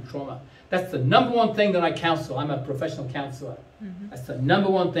abandonment, trauma. That's the number one thing that I counsel. I'm a professional counselor. That's the number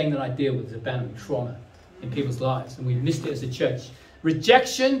one thing that I deal with is abandonment, trauma in people's lives. And we've missed it as a church.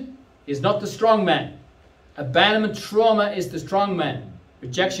 Rejection is not the strong man. Abandonment, trauma is the strong man.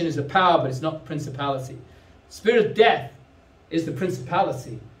 Rejection is a power, but it's not principality. Spirit of death is the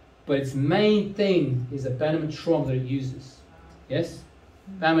principality, but its main thing is abandonment, trauma that it uses. Yes?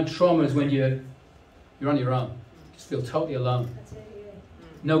 Abandonment, trauma is when you're on your own. You just feel totally alone.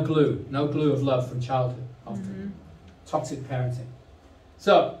 No glue of love from childhood, often. Toxic parenting.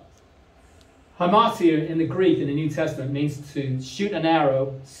 So, hamartia in the Greek in the New Testament means to shoot an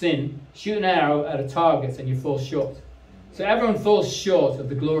arrow, shoot an arrow at a target and you fall short. So everyone falls short of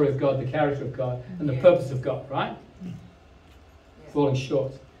the glory of God, the character of God, and the purpose of God, right? Falling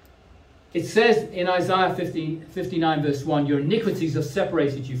short. It says in Isaiah 59 verse 1, your iniquities have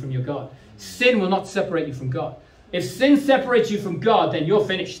separated you from your God. Sin will not separate you from God. If sin separates you from God, then you're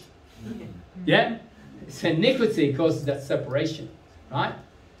finished. Yeah? It's iniquity causes that separation, right?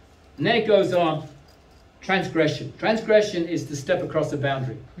 And then it goes on, transgression. Transgression is to step across a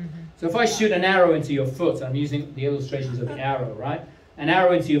boundary. So if I shoot an arrow into your foot, I'm using the illustrations of the arrow, right? An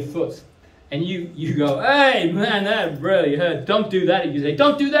arrow into your foot. And you go, hey, man, that really hurt. Don't do that. And you say,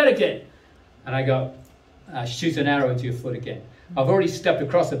 don't do that again. And I go, shoot an arrow into your foot again. I've already stepped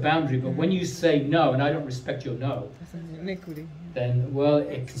across a boundary, but when you say no, and I don't respect your no, then, well,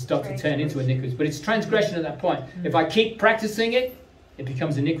 it can start to turn into iniquity. But it's transgression at that point. If I keep practicing it, it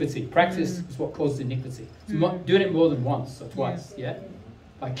becomes iniquity. Practice is what causes iniquity. So doing it more than once or twice, yeah?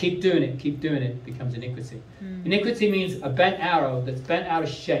 If I keep doing it, it becomes iniquity. Iniquity means a bent arrow that's bent out of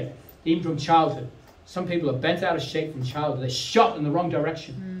shape, even from childhood. Some people are bent out of shape from childhood. They're shot in the wrong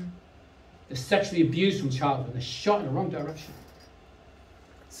direction. They're sexually abused from childhood. They're shot in the wrong direction.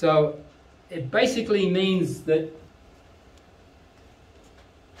 So it basically means that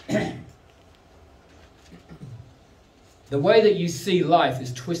the way that you see life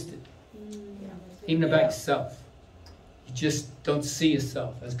is twisted, even about yourself. You just don't see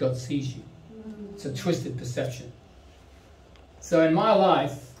yourself as God sees you. It's a twisted perception. So in my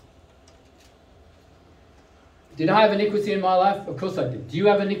life, did I have iniquity in my life? Of course I did. Do you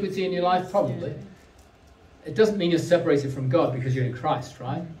have iniquity in your life? Probably. It doesn't mean you're separated from God because you're in Christ,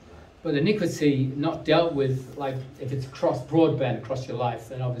 right? But iniquity not dealt with, like if it's broadband across your life,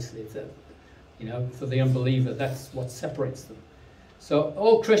 then obviously it's for the unbeliever, that's what separates them. So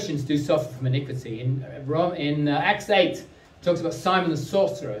all Christians do suffer from iniquity. In Acts 8, it talks about Simon the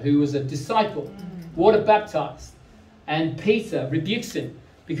sorcerer, who was a disciple, water baptized. And Peter rebukes him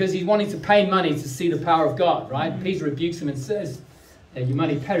because he's wanting to pay money to see the power of God, right? Peter rebukes him and says, your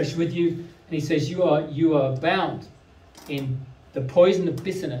money perish with you. And he says, you are bound in the poison of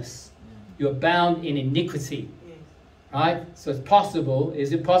bitterness. You are bound in iniquity. Right? So it's possible.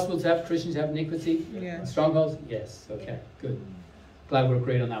 Is it possible to have Christians have iniquity? Yeah. Strongholds? Yes. Okay. Good. Glad we're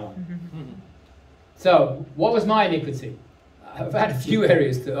agreed on that one. So, what was my iniquity? I've had a few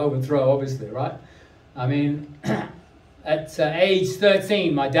areas to overthrow, obviously, right? I mean, at age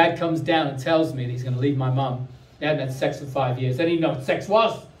 13, my dad comes down and tells me that he's going to leave my mum. They hadn't had sex for 5 years. They didn't even know what sex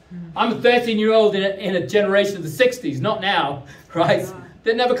was. I'm a 13-year-old in a generation of the 60s, not now, right?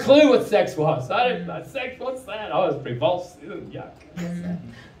 Didn't have a clue what sex was. I didn't know sex, what's that? Oh, it's repulsive. Yuck. They're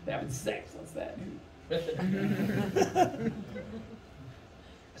having sex, what's that?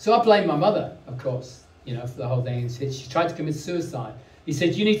 So I blamed my mother, of course, for the whole thing. She tried to commit suicide. He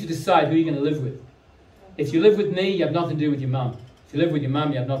said, you need to decide who you're going to live with. If you live with me, you have nothing to do with your mum. If you live with your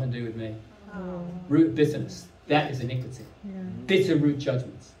mum, you have nothing to do with me. Root of bitterness. That is iniquity. Bitter root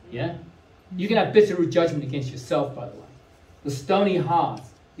judgments. Yeah? You can have bitter root judgment against yourself, by the way. The stony heart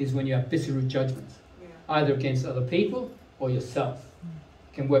is when you have bitter root judgments. Either against other people or yourself.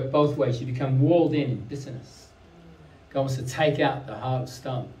 It can work both ways. You become walled in bitterness. God wants to take out the heart of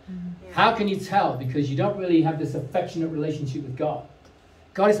stone. How can you tell? Because you don't really have this affectionate relationship with God.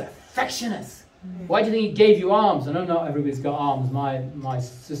 God is affectionate. Why do you think he gave you arms? I know not everybody's got arms. My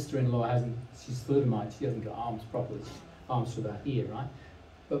sister-in-law hasn't. She's Fluttermite. She hasn't got arms properly. Arms for about here, right?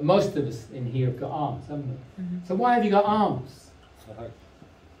 But most of us in here have got arms, haven't we? So why have you got arms?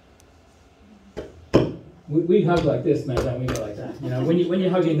 We hug like this, man, don't we? Go like that. You know, when you're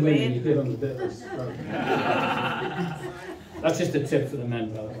hugging women, you give them a bit of a stroke. That's just a tip for the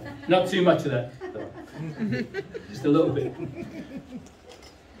men, by the way. Not too much of that, though. Just a little bit.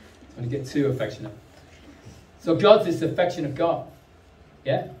 Don't get too affectionate. So God's this affectionate God.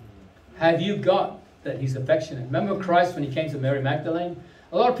 Yeah? Have you got that he's affectionate? Remember Christ when he came to Mary Magdalene?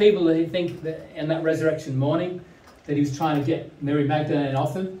 A lot of people they think that in that resurrection morning that he was trying to get Mary Magdalene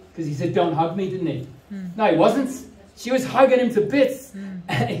off him because he said, "Don't hug me," didn't he? No, he wasn't. She was hugging him to bits.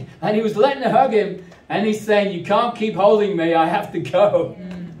 And he was letting her hug him. And he's saying, "You can't keep holding me. I have to go."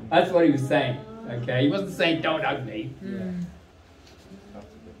 That's what he was saying. Okay? He wasn't saying, "Don't hug me."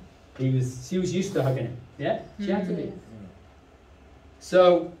 She was used to hugging him. Yeah? She had to be.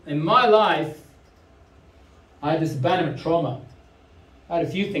 So, in my life, I had this abandonment trauma. I had a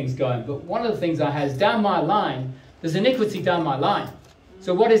few things going. But one of the things I had is down my line, there's iniquity down my line.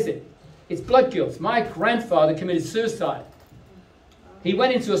 So what is it? It's blood guilt. My grandfather committed suicide. He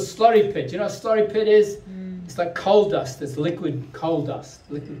went into a slurry pit. You know what a slurry pit is? It's like coal dust. It's liquid coal dust.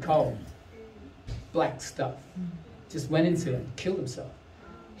 Liquid coal. Black stuff. Just went into it and killed himself.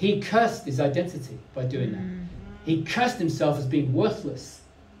 He cursed his identity by doing that. He cursed himself as being worthless.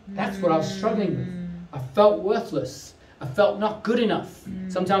 That's what I was struggling with. I felt worthless. I felt not good enough.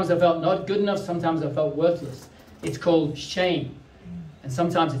 Sometimes I felt not good enough. Sometimes I felt worthless. It's called shame. And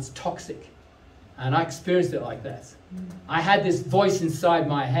sometimes it's toxic. And I experienced it like that. I had this voice inside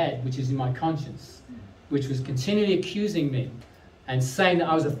my head, which is in my conscience, which was continually accusing me and saying that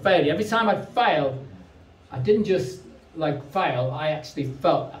I was a failure. Every time I'd fail, I didn't just fail, I actually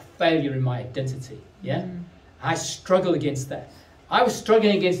felt a failure in my identity. Yeah? I struggled against that. I was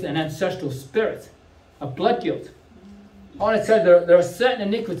struggling against an ancestral spirit of blood guilt. I want to tell you, there are certain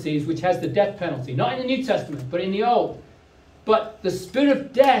iniquities which has the death penalty. Not in the New Testament, but in the Old. But the spirit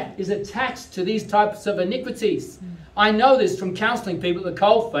of death is attached to these types of iniquities. I know this from counseling people at the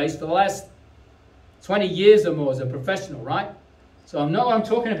coalface for the last 20 years or more as a professional, right? So I know what I'm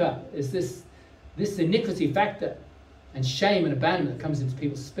talking about. Is this iniquity factor and shame and abandonment that comes into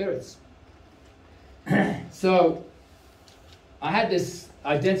people's spirits. So I had this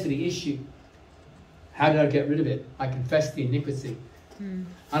identity issue. How did I get rid of it? I confessed the iniquity. And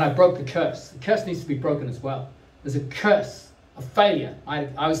I broke the curse. The curse needs to be broken as well. There's a curse, a failure.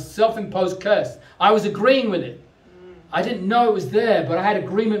 I was self-imposed curse. I was agreeing with it. I didn't know it was there, but I had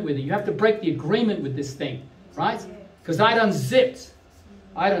agreement with it. You have to break the agreement with this thing, right? Because I'd unzipped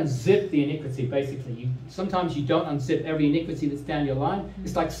the iniquity, basically. Sometimes you don't unzip every iniquity that's down your line.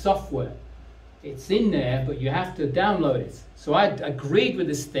 It's like software. It's in there, but you have to download it. So I agreed with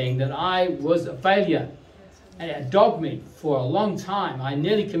this thing that I was a failure. And it dogged me for a long time. I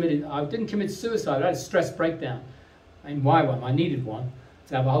didn't commit suicide. I had a stress breakdown. I didn't why one. I needed one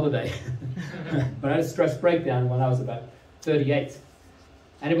to have a holiday. But I had a stress breakdown when I was about 38.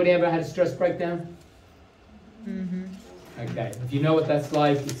 Anybody ever had a stress breakdown? Okay. If you know what that's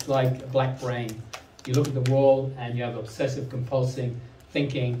like, it's like a black brain. You look at the wall and you have obsessive compulsive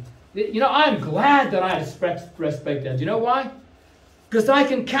thinking. You know, I'm glad that I had a stress breakdown. Do you know why? Because I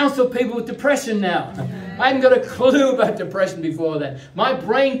can counsel people with depression now. I hadn't got a clue about depression before then. My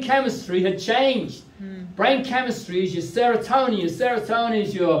brain chemistry had changed. Brain chemistry is your serotonin. Your serotonin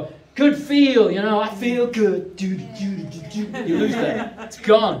is your good feel. You know, I feel good. You lose that. It's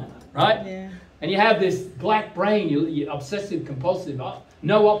gone, right? Yeah. And you have this black brain. You're obsessive compulsive.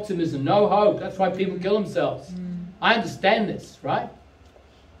 No optimism, no hope. That's why people kill themselves. I understand this, right?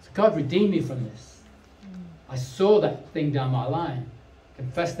 So God redeemed me from this. I saw that thing down my line.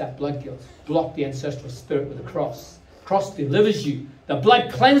 Confess that blood guilt. Block the ancestral spirit with the cross. Cross delivers you. The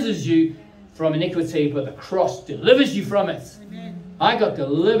blood cleanses you from iniquity, but the cross delivers you from it. Amen. I got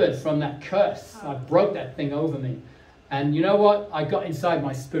delivered from that curse. I broke that thing over me. And you know what? I got inside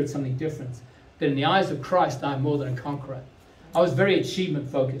my spirit something different. That in the eyes of Christ, I'm more than a conqueror. I was very achievement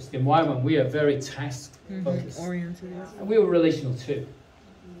focused. In YWAM, we are very task focused. Oriented. And we were relational too.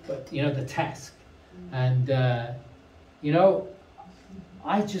 But you know, the task. And, you know,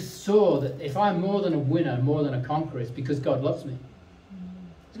 I just saw that if I'm more than a winner, more than a conqueror, it's because God loves me.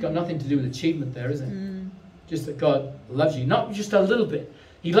 It's got nothing to do with achievement there, is it? Just that God loves you. Not just a little bit.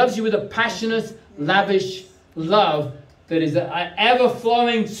 He loves you with a passionate, lavish love that is an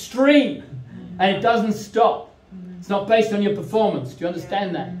ever-flowing stream. And it doesn't stop. It's not based on your performance. Do you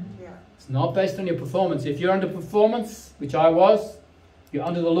understand that? It's not based on your performance. If you're under performance, which I was, you're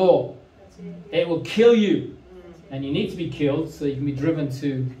under the law. It will kill you. And you need to be killed so you can be driven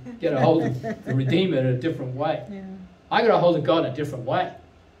to get a hold of the Redeemer in a different way. I got a hold of God in a different way.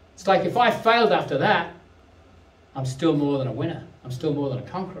 It's like if I failed after that, I'm still more than a winner. I'm still more than a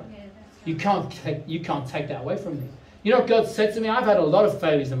conqueror. You can't take that away from me. You know what God said to me? I've had a lot of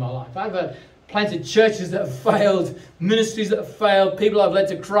failures in my life. I've had planted churches that have failed, ministries that have failed, people I've led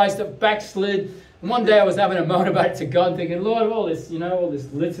to Christ that have backslid. And one day I was having a moan about it to God, thinking, Lord, all this, you know, all this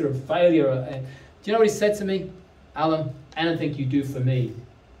litter of failure. And do you know what he said to me? Alan, anything you do for me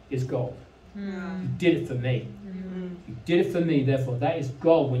is gold. You did it for me. You did it for me, therefore that is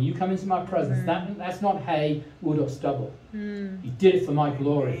gold. When you come into my presence, that's not hay, wood or stubble. You did it for my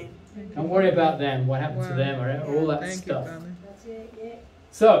glory. Don't worry about them, what happened to them, or all that stuff.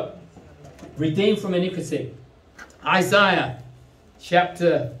 So, redeemed from iniquity. Isaiah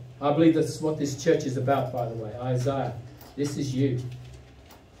chapter, I believe that's what this church is about, by the way. Isaiah, this is you.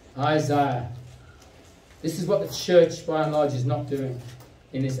 Isaiah. This is what the church, by and large, is not doing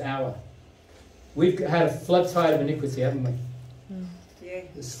in this hour. We've had a flood tide of iniquity, haven't we? Yeah.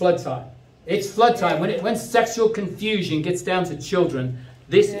 It's flood tide. It's flood tide. When sexual confusion gets down to children,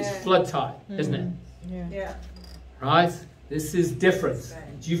 this is flood tide, isn't it? Yeah. Right? This is different.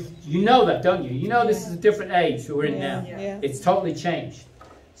 You know that, don't you? You know this is a different age that we're in now. It's totally changed.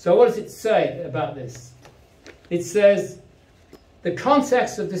 So what does it say about this? It says, the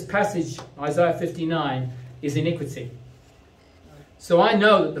context of this passage, Isaiah 59, is iniquity. So I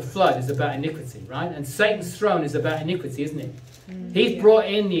know that the flood is about iniquity, right? And Satan's throne is about iniquity, isn't it? He's brought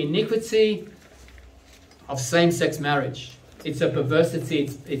in the iniquity of same-sex marriage. It's a perversity.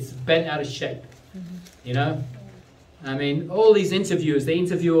 It's bent out of shape, you know? I mean, all these interviewers, they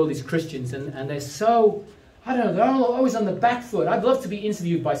interview all these Christians, and they're so, I don't know, they're always on the back foot. I'd love to be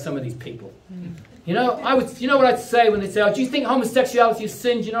interviewed by some of these people. You know, you know what I'd say when they say, oh, do you think homosexuality is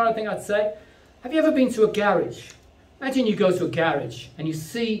sin? Do you know what I think I'd say? Have you ever been to a garage? Imagine you go to a garage and you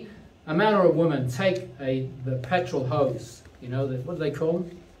see a man or a woman take the petrol hose, you know, what do they call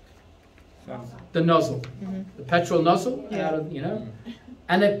them? The nozzle. The petrol nozzle, you know,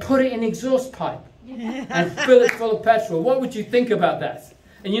 and they put it in the exhaust pipe and fill it full of petrol. What would you think about that?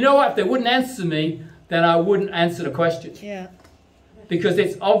 And you know what? If they wouldn't answer me, then I wouldn't answer the question. Yeah. Because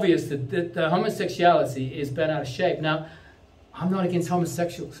it's obvious that the homosexuality is bent out of shape. Now, I'm not against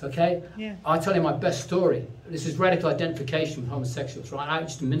homosexuals, okay? Yeah. I'll tell you my best story. This is radical identification with homosexuals, right? I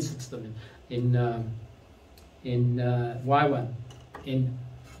used to minister to them in YWAM, in,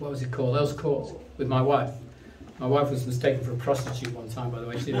 what was it called? Earls Court, with my wife. My wife was mistaken for a prostitute one time, by the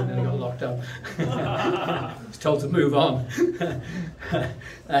way. She didn't, then got locked up. Was told to move on.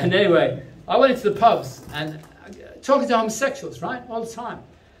 And anyway, I went into the pubs and talking to homosexuals, right, all the time.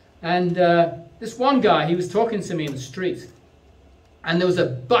 And this one guy, he was talking to me in the street, and there was a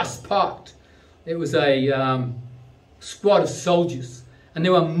bus parked. It was a squad of soldiers, and they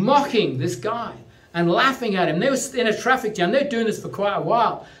were mocking this guy and laughing at him. They were in a traffic jam. They were doing this for quite a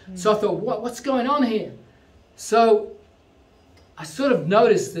while. So I thought, what's going on here? So I sort of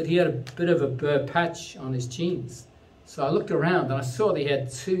noticed that he had a bit of a burr patch on his jeans. So I looked around and I saw that he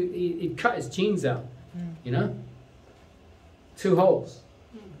had he'd cut his jeans out, you know, 2 holes.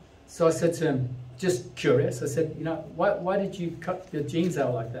 So I said to him, just curious, I said, you know, why did you cut your jeans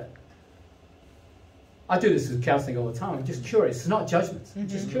out like that? I do this with counseling all the time. I'm just curious. It's not judgment. I'm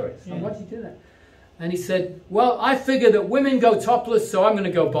just curious. Yeah. Why did you do that? And he said, well, I figure that women go topless, so I'm going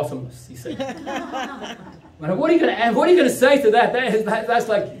to go bottomless, he said. What are you going to say to that? That's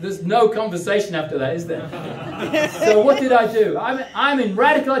like, there's no conversation after that, is there? So what did I do? I'm in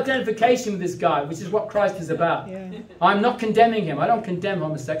radical identification with this guy, which is what Christ is about. Yeah. I'm not condemning him. I don't condemn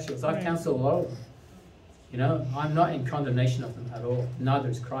homosexuals. I've counseled a lot of them. You know, I'm not in condemnation of them at all. Neither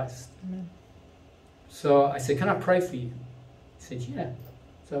is Christ. So I said, can I pray for you? He said, yeah.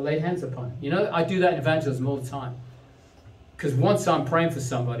 So I laid hands upon him. You know, I do that in evangelism all the time. Because once I'm praying for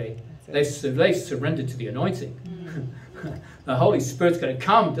somebody, they've surrendered to the anointing. The Holy Spirit's going to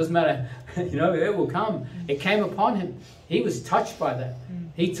come. Doesn't matter, you know, it will come. It came upon him. He was touched by that.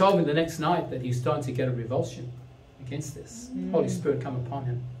 He told me the next night that he's starting to get a revulsion against this. Holy Spirit come upon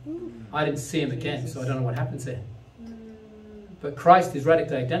him. I didn't see him again, so I don't know what happened to him. But Christ is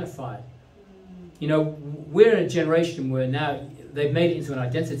radically identified. you know, we're in a generation where now they've made it into an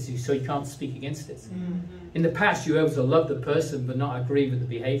identity, so you can't speak against it. In the past, you were able to love the person but not agree with the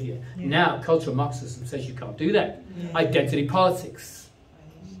behavior. Now, cultural Marxism says you can't do that. Identity politics.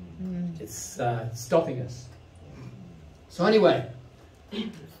 It's stopping us. So anyway,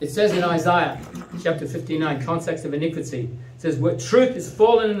 it says in Isaiah chapter 59, context of iniquity, it says, where truth is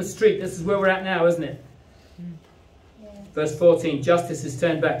fallen in the street. This is where we're at now, isn't it? Verse 14, justice is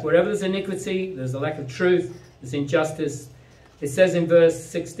turned back. Wherever there's iniquity, there's a lack of truth, there's injustice. It says in verse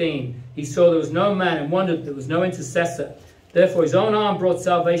 16, he saw there was no man and wondered there was no intercessor. Therefore his own arm brought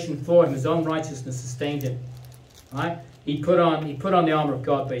salvation for him, his own righteousness sustained him. Right? He put on the armor of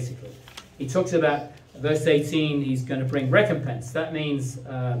God, basically. He talks about, verse 18, he's going to bring recompense. That means,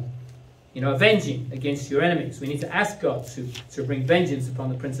 avenging against your enemies. We need to ask God to bring vengeance upon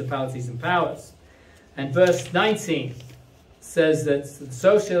the principalities and powers. And verse 19 says that,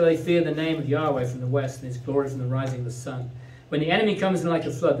 so shall they fear the name of Yahweh from the west, and his glory from the rising of the sun. When the enemy comes in like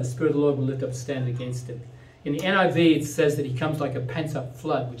a flood, the Spirit of the Lord will lift up a standard against him. In the NIV, it says that he comes like a pent-up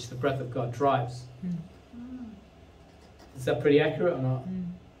flood, which the breath of God drives. Is that pretty accurate or not?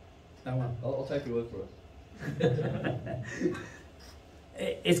 That one? I'll take your word for it.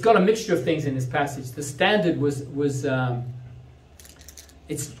 It's got a mixture of things in this passage. The standard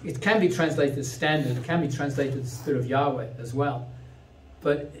it can be translated as standard. It can be translated as the Spirit of Yahweh as well.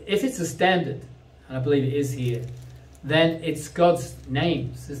 But if it's a standard, and I believe it is here, then it's God's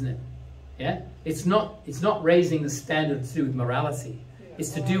names, isn't it? Yeah? It's not raising the standard to do with morality. It's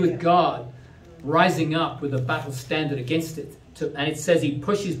to do with God rising up with a battle standard against it. And it says he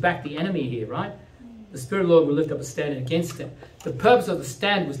pushes back the enemy here, right? The Spirit of the Lord will lift up a standard against him. The purpose of the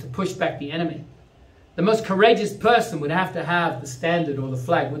stand was to push back the enemy. The most courageous person would have to have the standard or the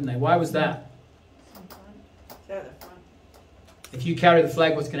flag, wouldn't they? Why was that? If you carry the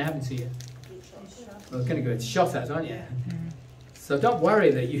flag, what's going to happen to you? Well, it's going to get shot at, aren't you? So don't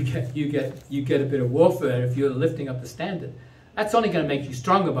worry that you get a bit of warfare if you're lifting up the standard. That's only going to make you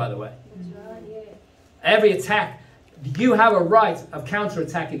stronger, by the way. Every attack, you have a right of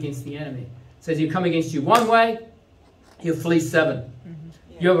counterattack against the enemy. It says he'll come against you one way, he'll flee seven.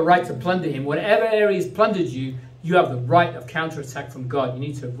 You have a right to plunder him. Whatever area he's plundered you, you have the right of counterattack from God. You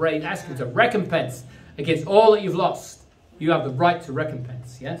need to ask him to recompense against all that you've lost. You have the right to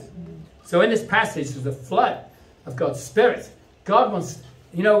recompense, yes? So in this passage, there's a flood of God's Spirit. God wants,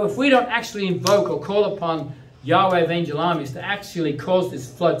 if we don't actually invoke or call upon Yahweh of angel armies to actually cause this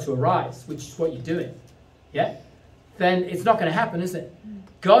flood to arise, which is what you're doing, yeah? Then it's not going to happen, is it?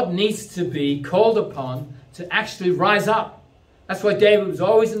 God needs to be called upon to actually rise up. That's why David was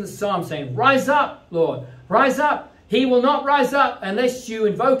always in the psalm saying, rise up, Lord, rise up. He will not rise up unless you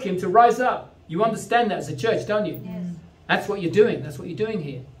invoke him to rise up. You understand that as a church, don't you? Yes. That's what you're doing. That's what you're doing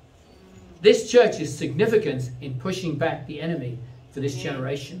here. This church is significant in pushing back the enemy for this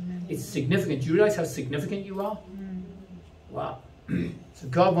generation. It's significant. Do you realize how significant you are? Wow. So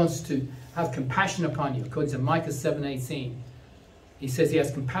God wants to have compassion upon you. According to Micah 7:18, he says he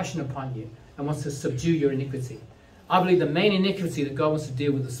has compassion upon you and wants to subdue your iniquity. I believe the main iniquity that God wants to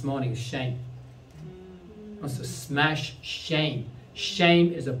deal with this morning is shame. He wants to smash shame.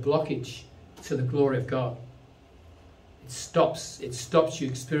 Shame is a blockage to the glory of God. It stops you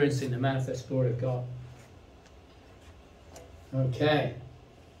experiencing the manifest glory of God. Okay.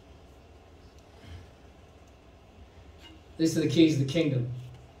 These are the keys of the kingdom.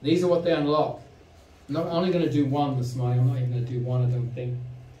 These are what they unlock. I'm not only going to do one this morning. I'm not even going to do one, I don't think.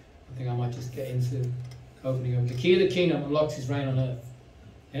 I think I might just get into opening up. The key of the kingdom unlocks his reign on earth.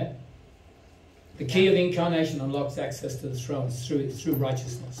 Yeah? The key of the incarnation unlocks access to the throne. It's through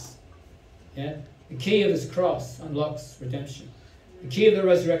righteousness. Yeah? The key of his cross unlocks redemption. The key of the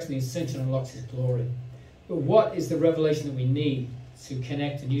resurrection and the ascension unlocks his glory. But what is the revelation that we need to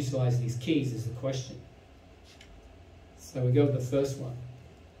connect and utilize these keys is the question. So we go to the first one.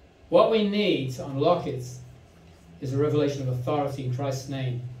 What we need to unlock it is a revelation of authority in Christ's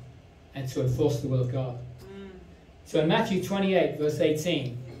name and to enforce the will of God. So in Matthew 28, verse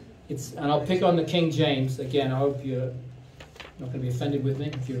 18, and I'll pick on the King James. Again, I hope you're not going to be offended with me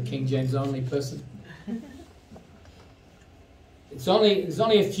if you're a King James only person. There's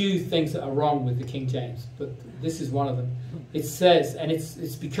only a few things that are wrong with the King James, but this is one of them. It says, and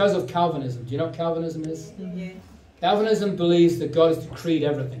it's because of Calvinism. Do you know what Calvinism is? Yeah. Calvinism believes that God has decreed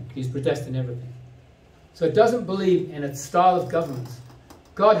everything. He's predestined everything. So it doesn't believe in a style of government.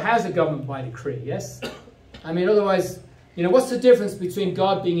 God has a government by decree, yes? I mean, otherwise, what's the difference between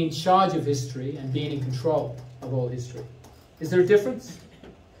God being in charge of history and being in control of all history? Is there a difference?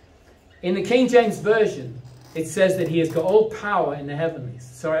 In the King James Version, it says that he has got all power in the heavenlies.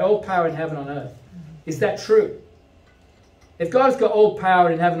 Sorry, all power in heaven on earth. Is that true? If God's got all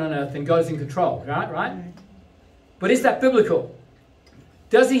power in heaven and earth, then God is in control, right? But is that biblical?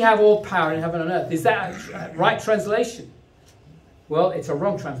 Does he have all power in heaven and earth? Is that a right translation? Well, it's a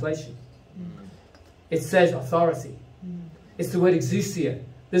wrong translation. It says authority. It's the word exousia.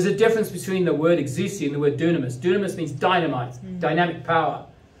 There's a difference between the word exousia and the word dunamis. Dunamis means dynamite, dynamic power.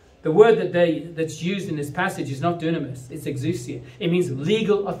 The word that's used in this passage is not dunamis, it's exousia. It means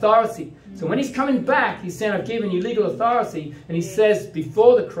legal authority. So when he's coming back, he's saying, I've given you legal authority. And he says,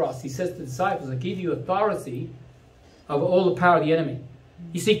 before the cross, he says to the disciples, I give you authority over all the power of the enemy.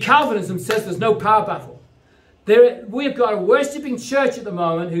 You see, Calvinism says there's no power battle. We've got a worshipping church at the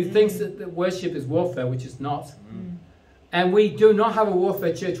moment who thinks that worship is warfare, which is not. And we do not have a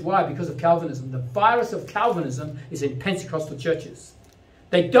warfare church. Why? Because of Calvinism. The virus of Calvinism is in Pentecostal churches.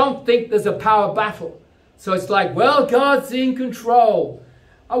 They don't think there's a power battle. So it's like, well, God's in control.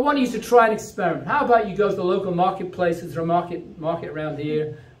 I want you to try an experiment. How about you go to the local marketplace? There's a market around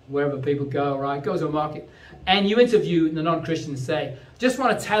here, wherever people go, right? Go to a market. And you interview the non-Christians and say, just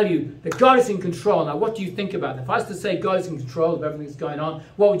want to tell you that God is in control. Now, what do you think about it? If I was to say God is in control of everything that's going on,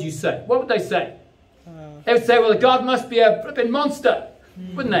 what would you say? What would they say? They would say, well, God must be a flipping monster,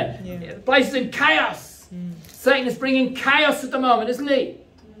 wouldn't they? Yeah. The place is in chaos. Satan is bringing chaos at the moment, isn't he?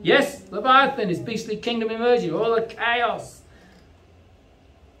 Yes, Leviathan, his beastly kingdom emerging, all the chaos.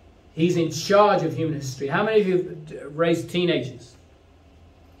 He's in charge of human history. How many of you have raised teenagers?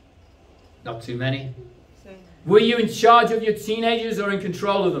 Not too many. Were you in charge of your teenagers or in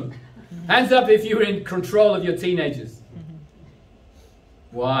control of them? Hands up if you were in control of your teenagers.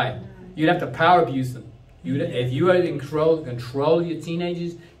 Why? You'd have to power abuse them. If you were in control of your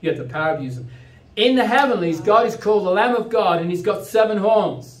teenagers, you have to power abuse them. In the heavenlies, God is called the Lamb of God, and he's got 7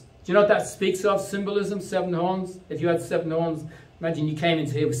 horns. Do you know what that speaks of? Symbolism, 7 horns. If you had 7 horns, imagine you came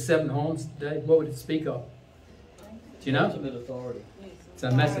into here with 7 horns today. What would it speak of? Do you know? Ultimate authority. It's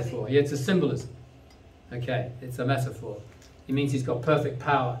a metaphor. Yeah, it's a symbolism. Okay, it's a metaphor. It means he's got perfect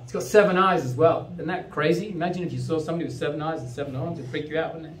power. He's got 7 eyes as well. Isn't that crazy? Imagine if you saw somebody with 7 eyes and 7 horns. It'd freak you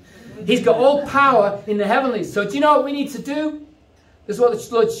out, wouldn't it? He's got all power in the heavenlies. So do you know what we need to do? This is what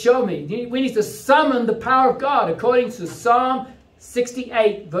the Lord showed me. We need to summon the power of God according to Psalm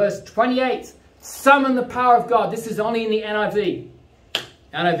 68, verse 28. Summon the power of God. This is only in the NIV.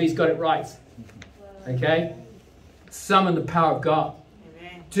 NIV's got it right. Okay? Summon the power of God.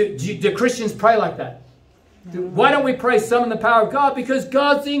 Do Christians pray like that? Why don't we pray summon the power of God? Because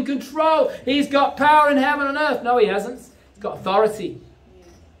God's in control. He's got power in heaven and earth. No, he hasn't. He's got authority.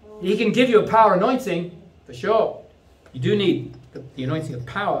 He can give you a power anointing, for sure. You do need the anointing of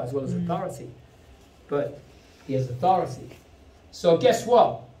power as well as authority. But he has authority. So guess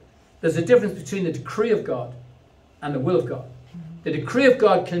what? There's a difference between the decree of God and the will of God. The decree of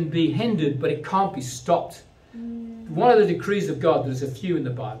God can be hindered, but it can't be stopped. One of the decrees of God, there's a few in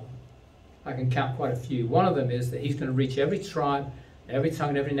the Bible. I can count quite a few. One of them is that he's going to reach every tribe, every tongue,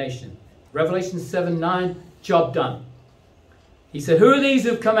 and every nation. Revelation 7:9, job done. He said, who are these who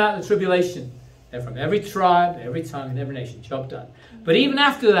have come out of the tribulation? They're from every tribe, every tongue, and every nation. Job done. But even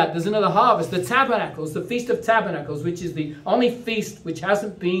after that, there's another harvest. The Tabernacles, the Feast of Tabernacles, which is the only feast which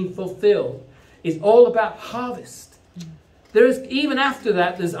hasn't been fulfilled, is all about harvest. There is, even after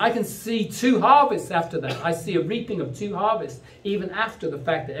that, I can see 2 harvests after that. I see a reaping of 2 harvests, even after the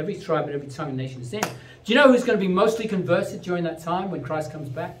fact that every tribe and every tongue and nation is in. Do you know who's going to be mostly converted during that time when Christ comes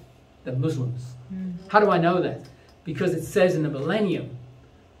back? The Muslims. How do I know that? Because it says in the millennium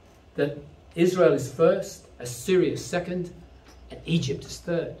that Israel is first, Assyria is second, and Egypt is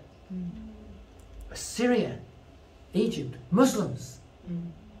third. Assyria, Egypt, Muslims.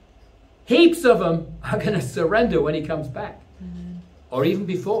 Heaps of them are going to surrender when he comes back. Or even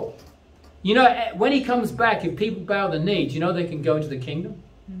before. You know, when he comes back, if people bow the knee, do you know they can go into the kingdom?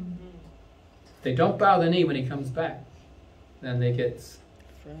 If they don't bow the knee when he comes back, then they get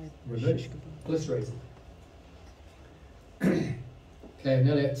removed. Obliterated. Okay,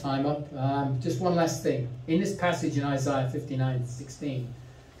 nearly at time up. Just one last thing. In this passage in Isaiah 59:16,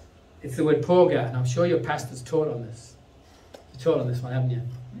 it's the word porga, and I'm sure your pastor's taught on this. You taught on this one, haven't you?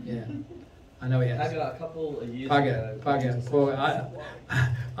 Yeah. I know he has. Paga, a couple of years ago. Paga, porga.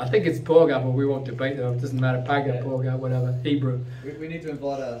 I think it's porga, but we won't debate that. It doesn't matter. Paga, porga, whatever. Hebrew. We need to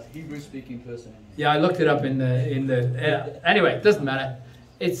invite a Hebrew-speaking person. Yeah, I looked it up in the. Anyway, it doesn't matter.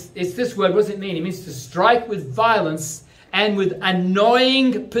 It's this word. What does it mean? It means to strike with violence and with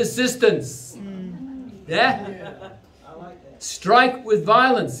annoying persistence. Yeah? I like that. Strike with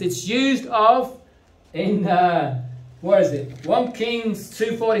violence. It's used of in, where is it? 1 Kings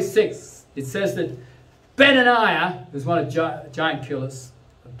 2:46. It says that Benaniah, who's one of giant killers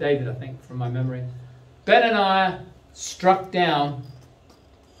of David, I think, from my memory. Benaniah struck down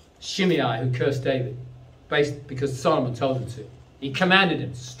Shimei, who cursed David, because Solomon told him to. He commanded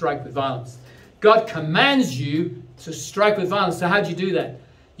him to strike with violence. God commands you to strike with violence. So how do you do that?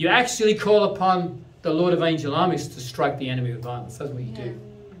 You actually call upon the Lord of angel armies to strike the enemy with violence. That's what you do.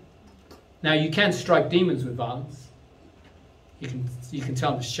 Now, you can strike demons with violence. You can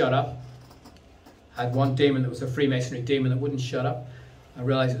tell them to shut up. I had one demon that was a Freemasonry demon that wouldn't shut up. I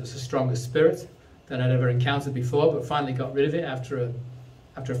realized it was a stronger spirit than I'd ever encountered before, but finally got rid of it after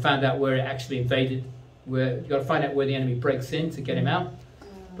I found out where it actually invaded. You've got to find out where the enemy breaks in to get him out.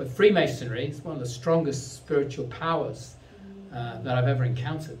 But Freemasonry is one of the strongest spiritual powers that I've ever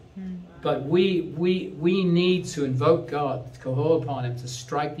encountered. But we need to invoke God, to call upon him to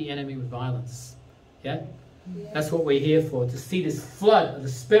strike the enemy with violence. Yeah? That's what we're here for, to see this flood of the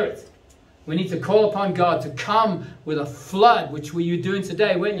Spirit. We need to call upon God to come with a flood, which were you doing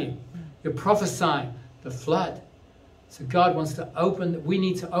today, weren't you? You're prophesying the flood. So God wants to we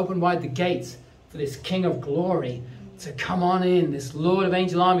need to open wide the gates for this King of glory to come on in, this Lord of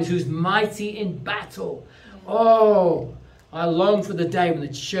angel armies who's mighty in battle. Oh, I long for the day when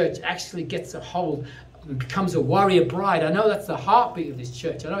the church actually gets a hold and becomes a warrior bride. I know that's the heartbeat of this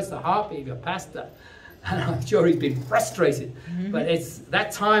church. I know it's the heartbeat of your pastor. I'm sure he's been frustrated, but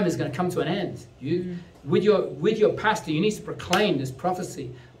that time is going to come to an end. With your pastor, you need to proclaim this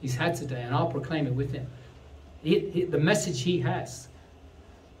prophecy he's had today, and I'll proclaim it with him. The message he has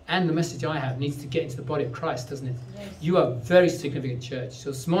and the message I have needs to get into the body of Christ, doesn't it? Yes. You are a very significant church.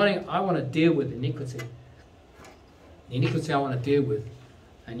 So this morning, I want to deal with iniquity. The iniquity I want to deal with,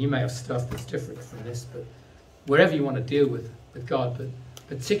 and you may have stuff that's different from this, but wherever you want to deal with God, but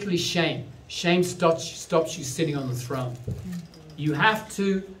particularly shame. Shame stops you sitting on the throne. You have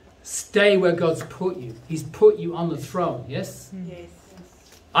to stay where God's put you. He's put you on the throne, yes? Yes.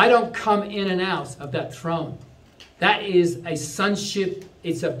 I don't come in and out of that throne. That is a sonship.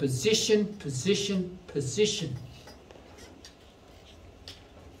 It's a position.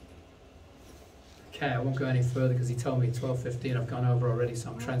 Okay, I won't go any further because he told me 12:15. I've gone over already,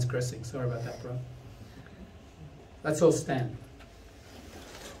 so I'm transgressing. Sorry about that, bro. Let's all stand.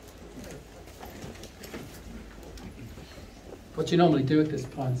 What do you normally do at this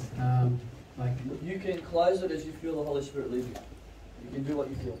point? You can close it as you feel the Holy Spirit lead you. You can do what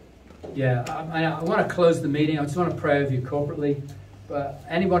you feel. Yeah, I want to close the meeting. I just want to pray over you corporately. But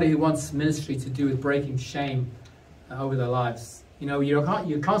anybody who wants ministry to do with breaking shame over their lives, you know, you're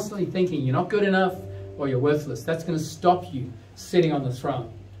constantly thinking you're not good enough or you're worthless. That's going to stop you sitting on the throne.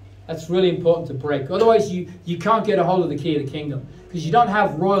 That's really important to break. Otherwise, you can't get a hold of the key of the kingdom because you don't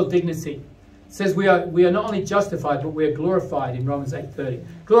have royal dignity. It says we are not only justified, but we are glorified in Romans 8:30.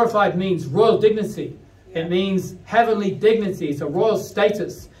 Glorified means royal dignity. It means heavenly dignity. It's a royal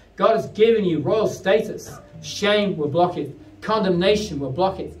status. God has given you royal status. Shame will block it. Condemnation will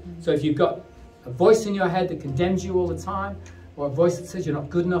block it. So if you've got a voice in your head that condemns you all the time, or a voice that says you're not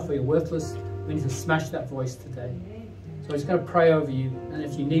good enough or you're worthless, we need to smash that voice today. So I'm just going to pray over you. And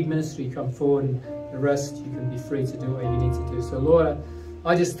if you need ministry, come forward, and the rest you can be free to do what you need to do. So Lord,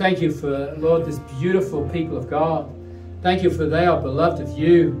 I just thank you for, Lord, this beautiful people of God. Thank you for they are beloved of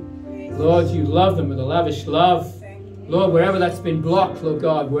you. Lord, you love them with a lavish love. Lord, wherever that's been blocked, Lord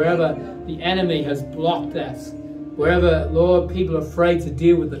God, wherever the enemy has blocked that, wherever, Lord, people are afraid to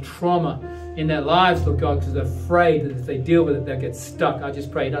deal with the trauma in their lives, Lord God, because they're afraid that if they deal with it, they'll get stuck. I just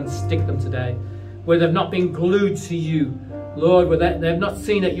pray you unstick them today. Where they've not been glued to you, Lord, where they've not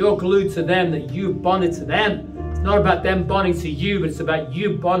seen that you're glued to them, that you've bonded to them. It's not about them bonding to you, but it's about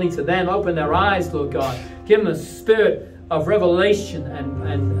you bonding to them. Open their eyes, Lord God. Give them a spirit of revelation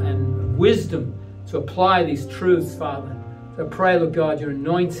and wisdom to apply these truths, Father. So I pray, Lord God, your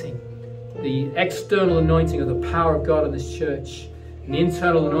anointing, the external anointing of the power of God in this church, and the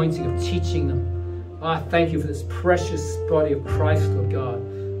internal anointing of teaching them. Oh, I thank you for this precious body of Christ, Lord God.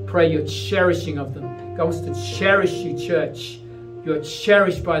 Pray your cherishing of them. God wants to cherish you, church. You are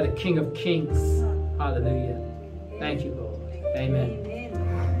cherished by the King of Kings. Hallelujah. Thank you, Lord. Amen.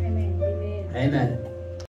 Amen.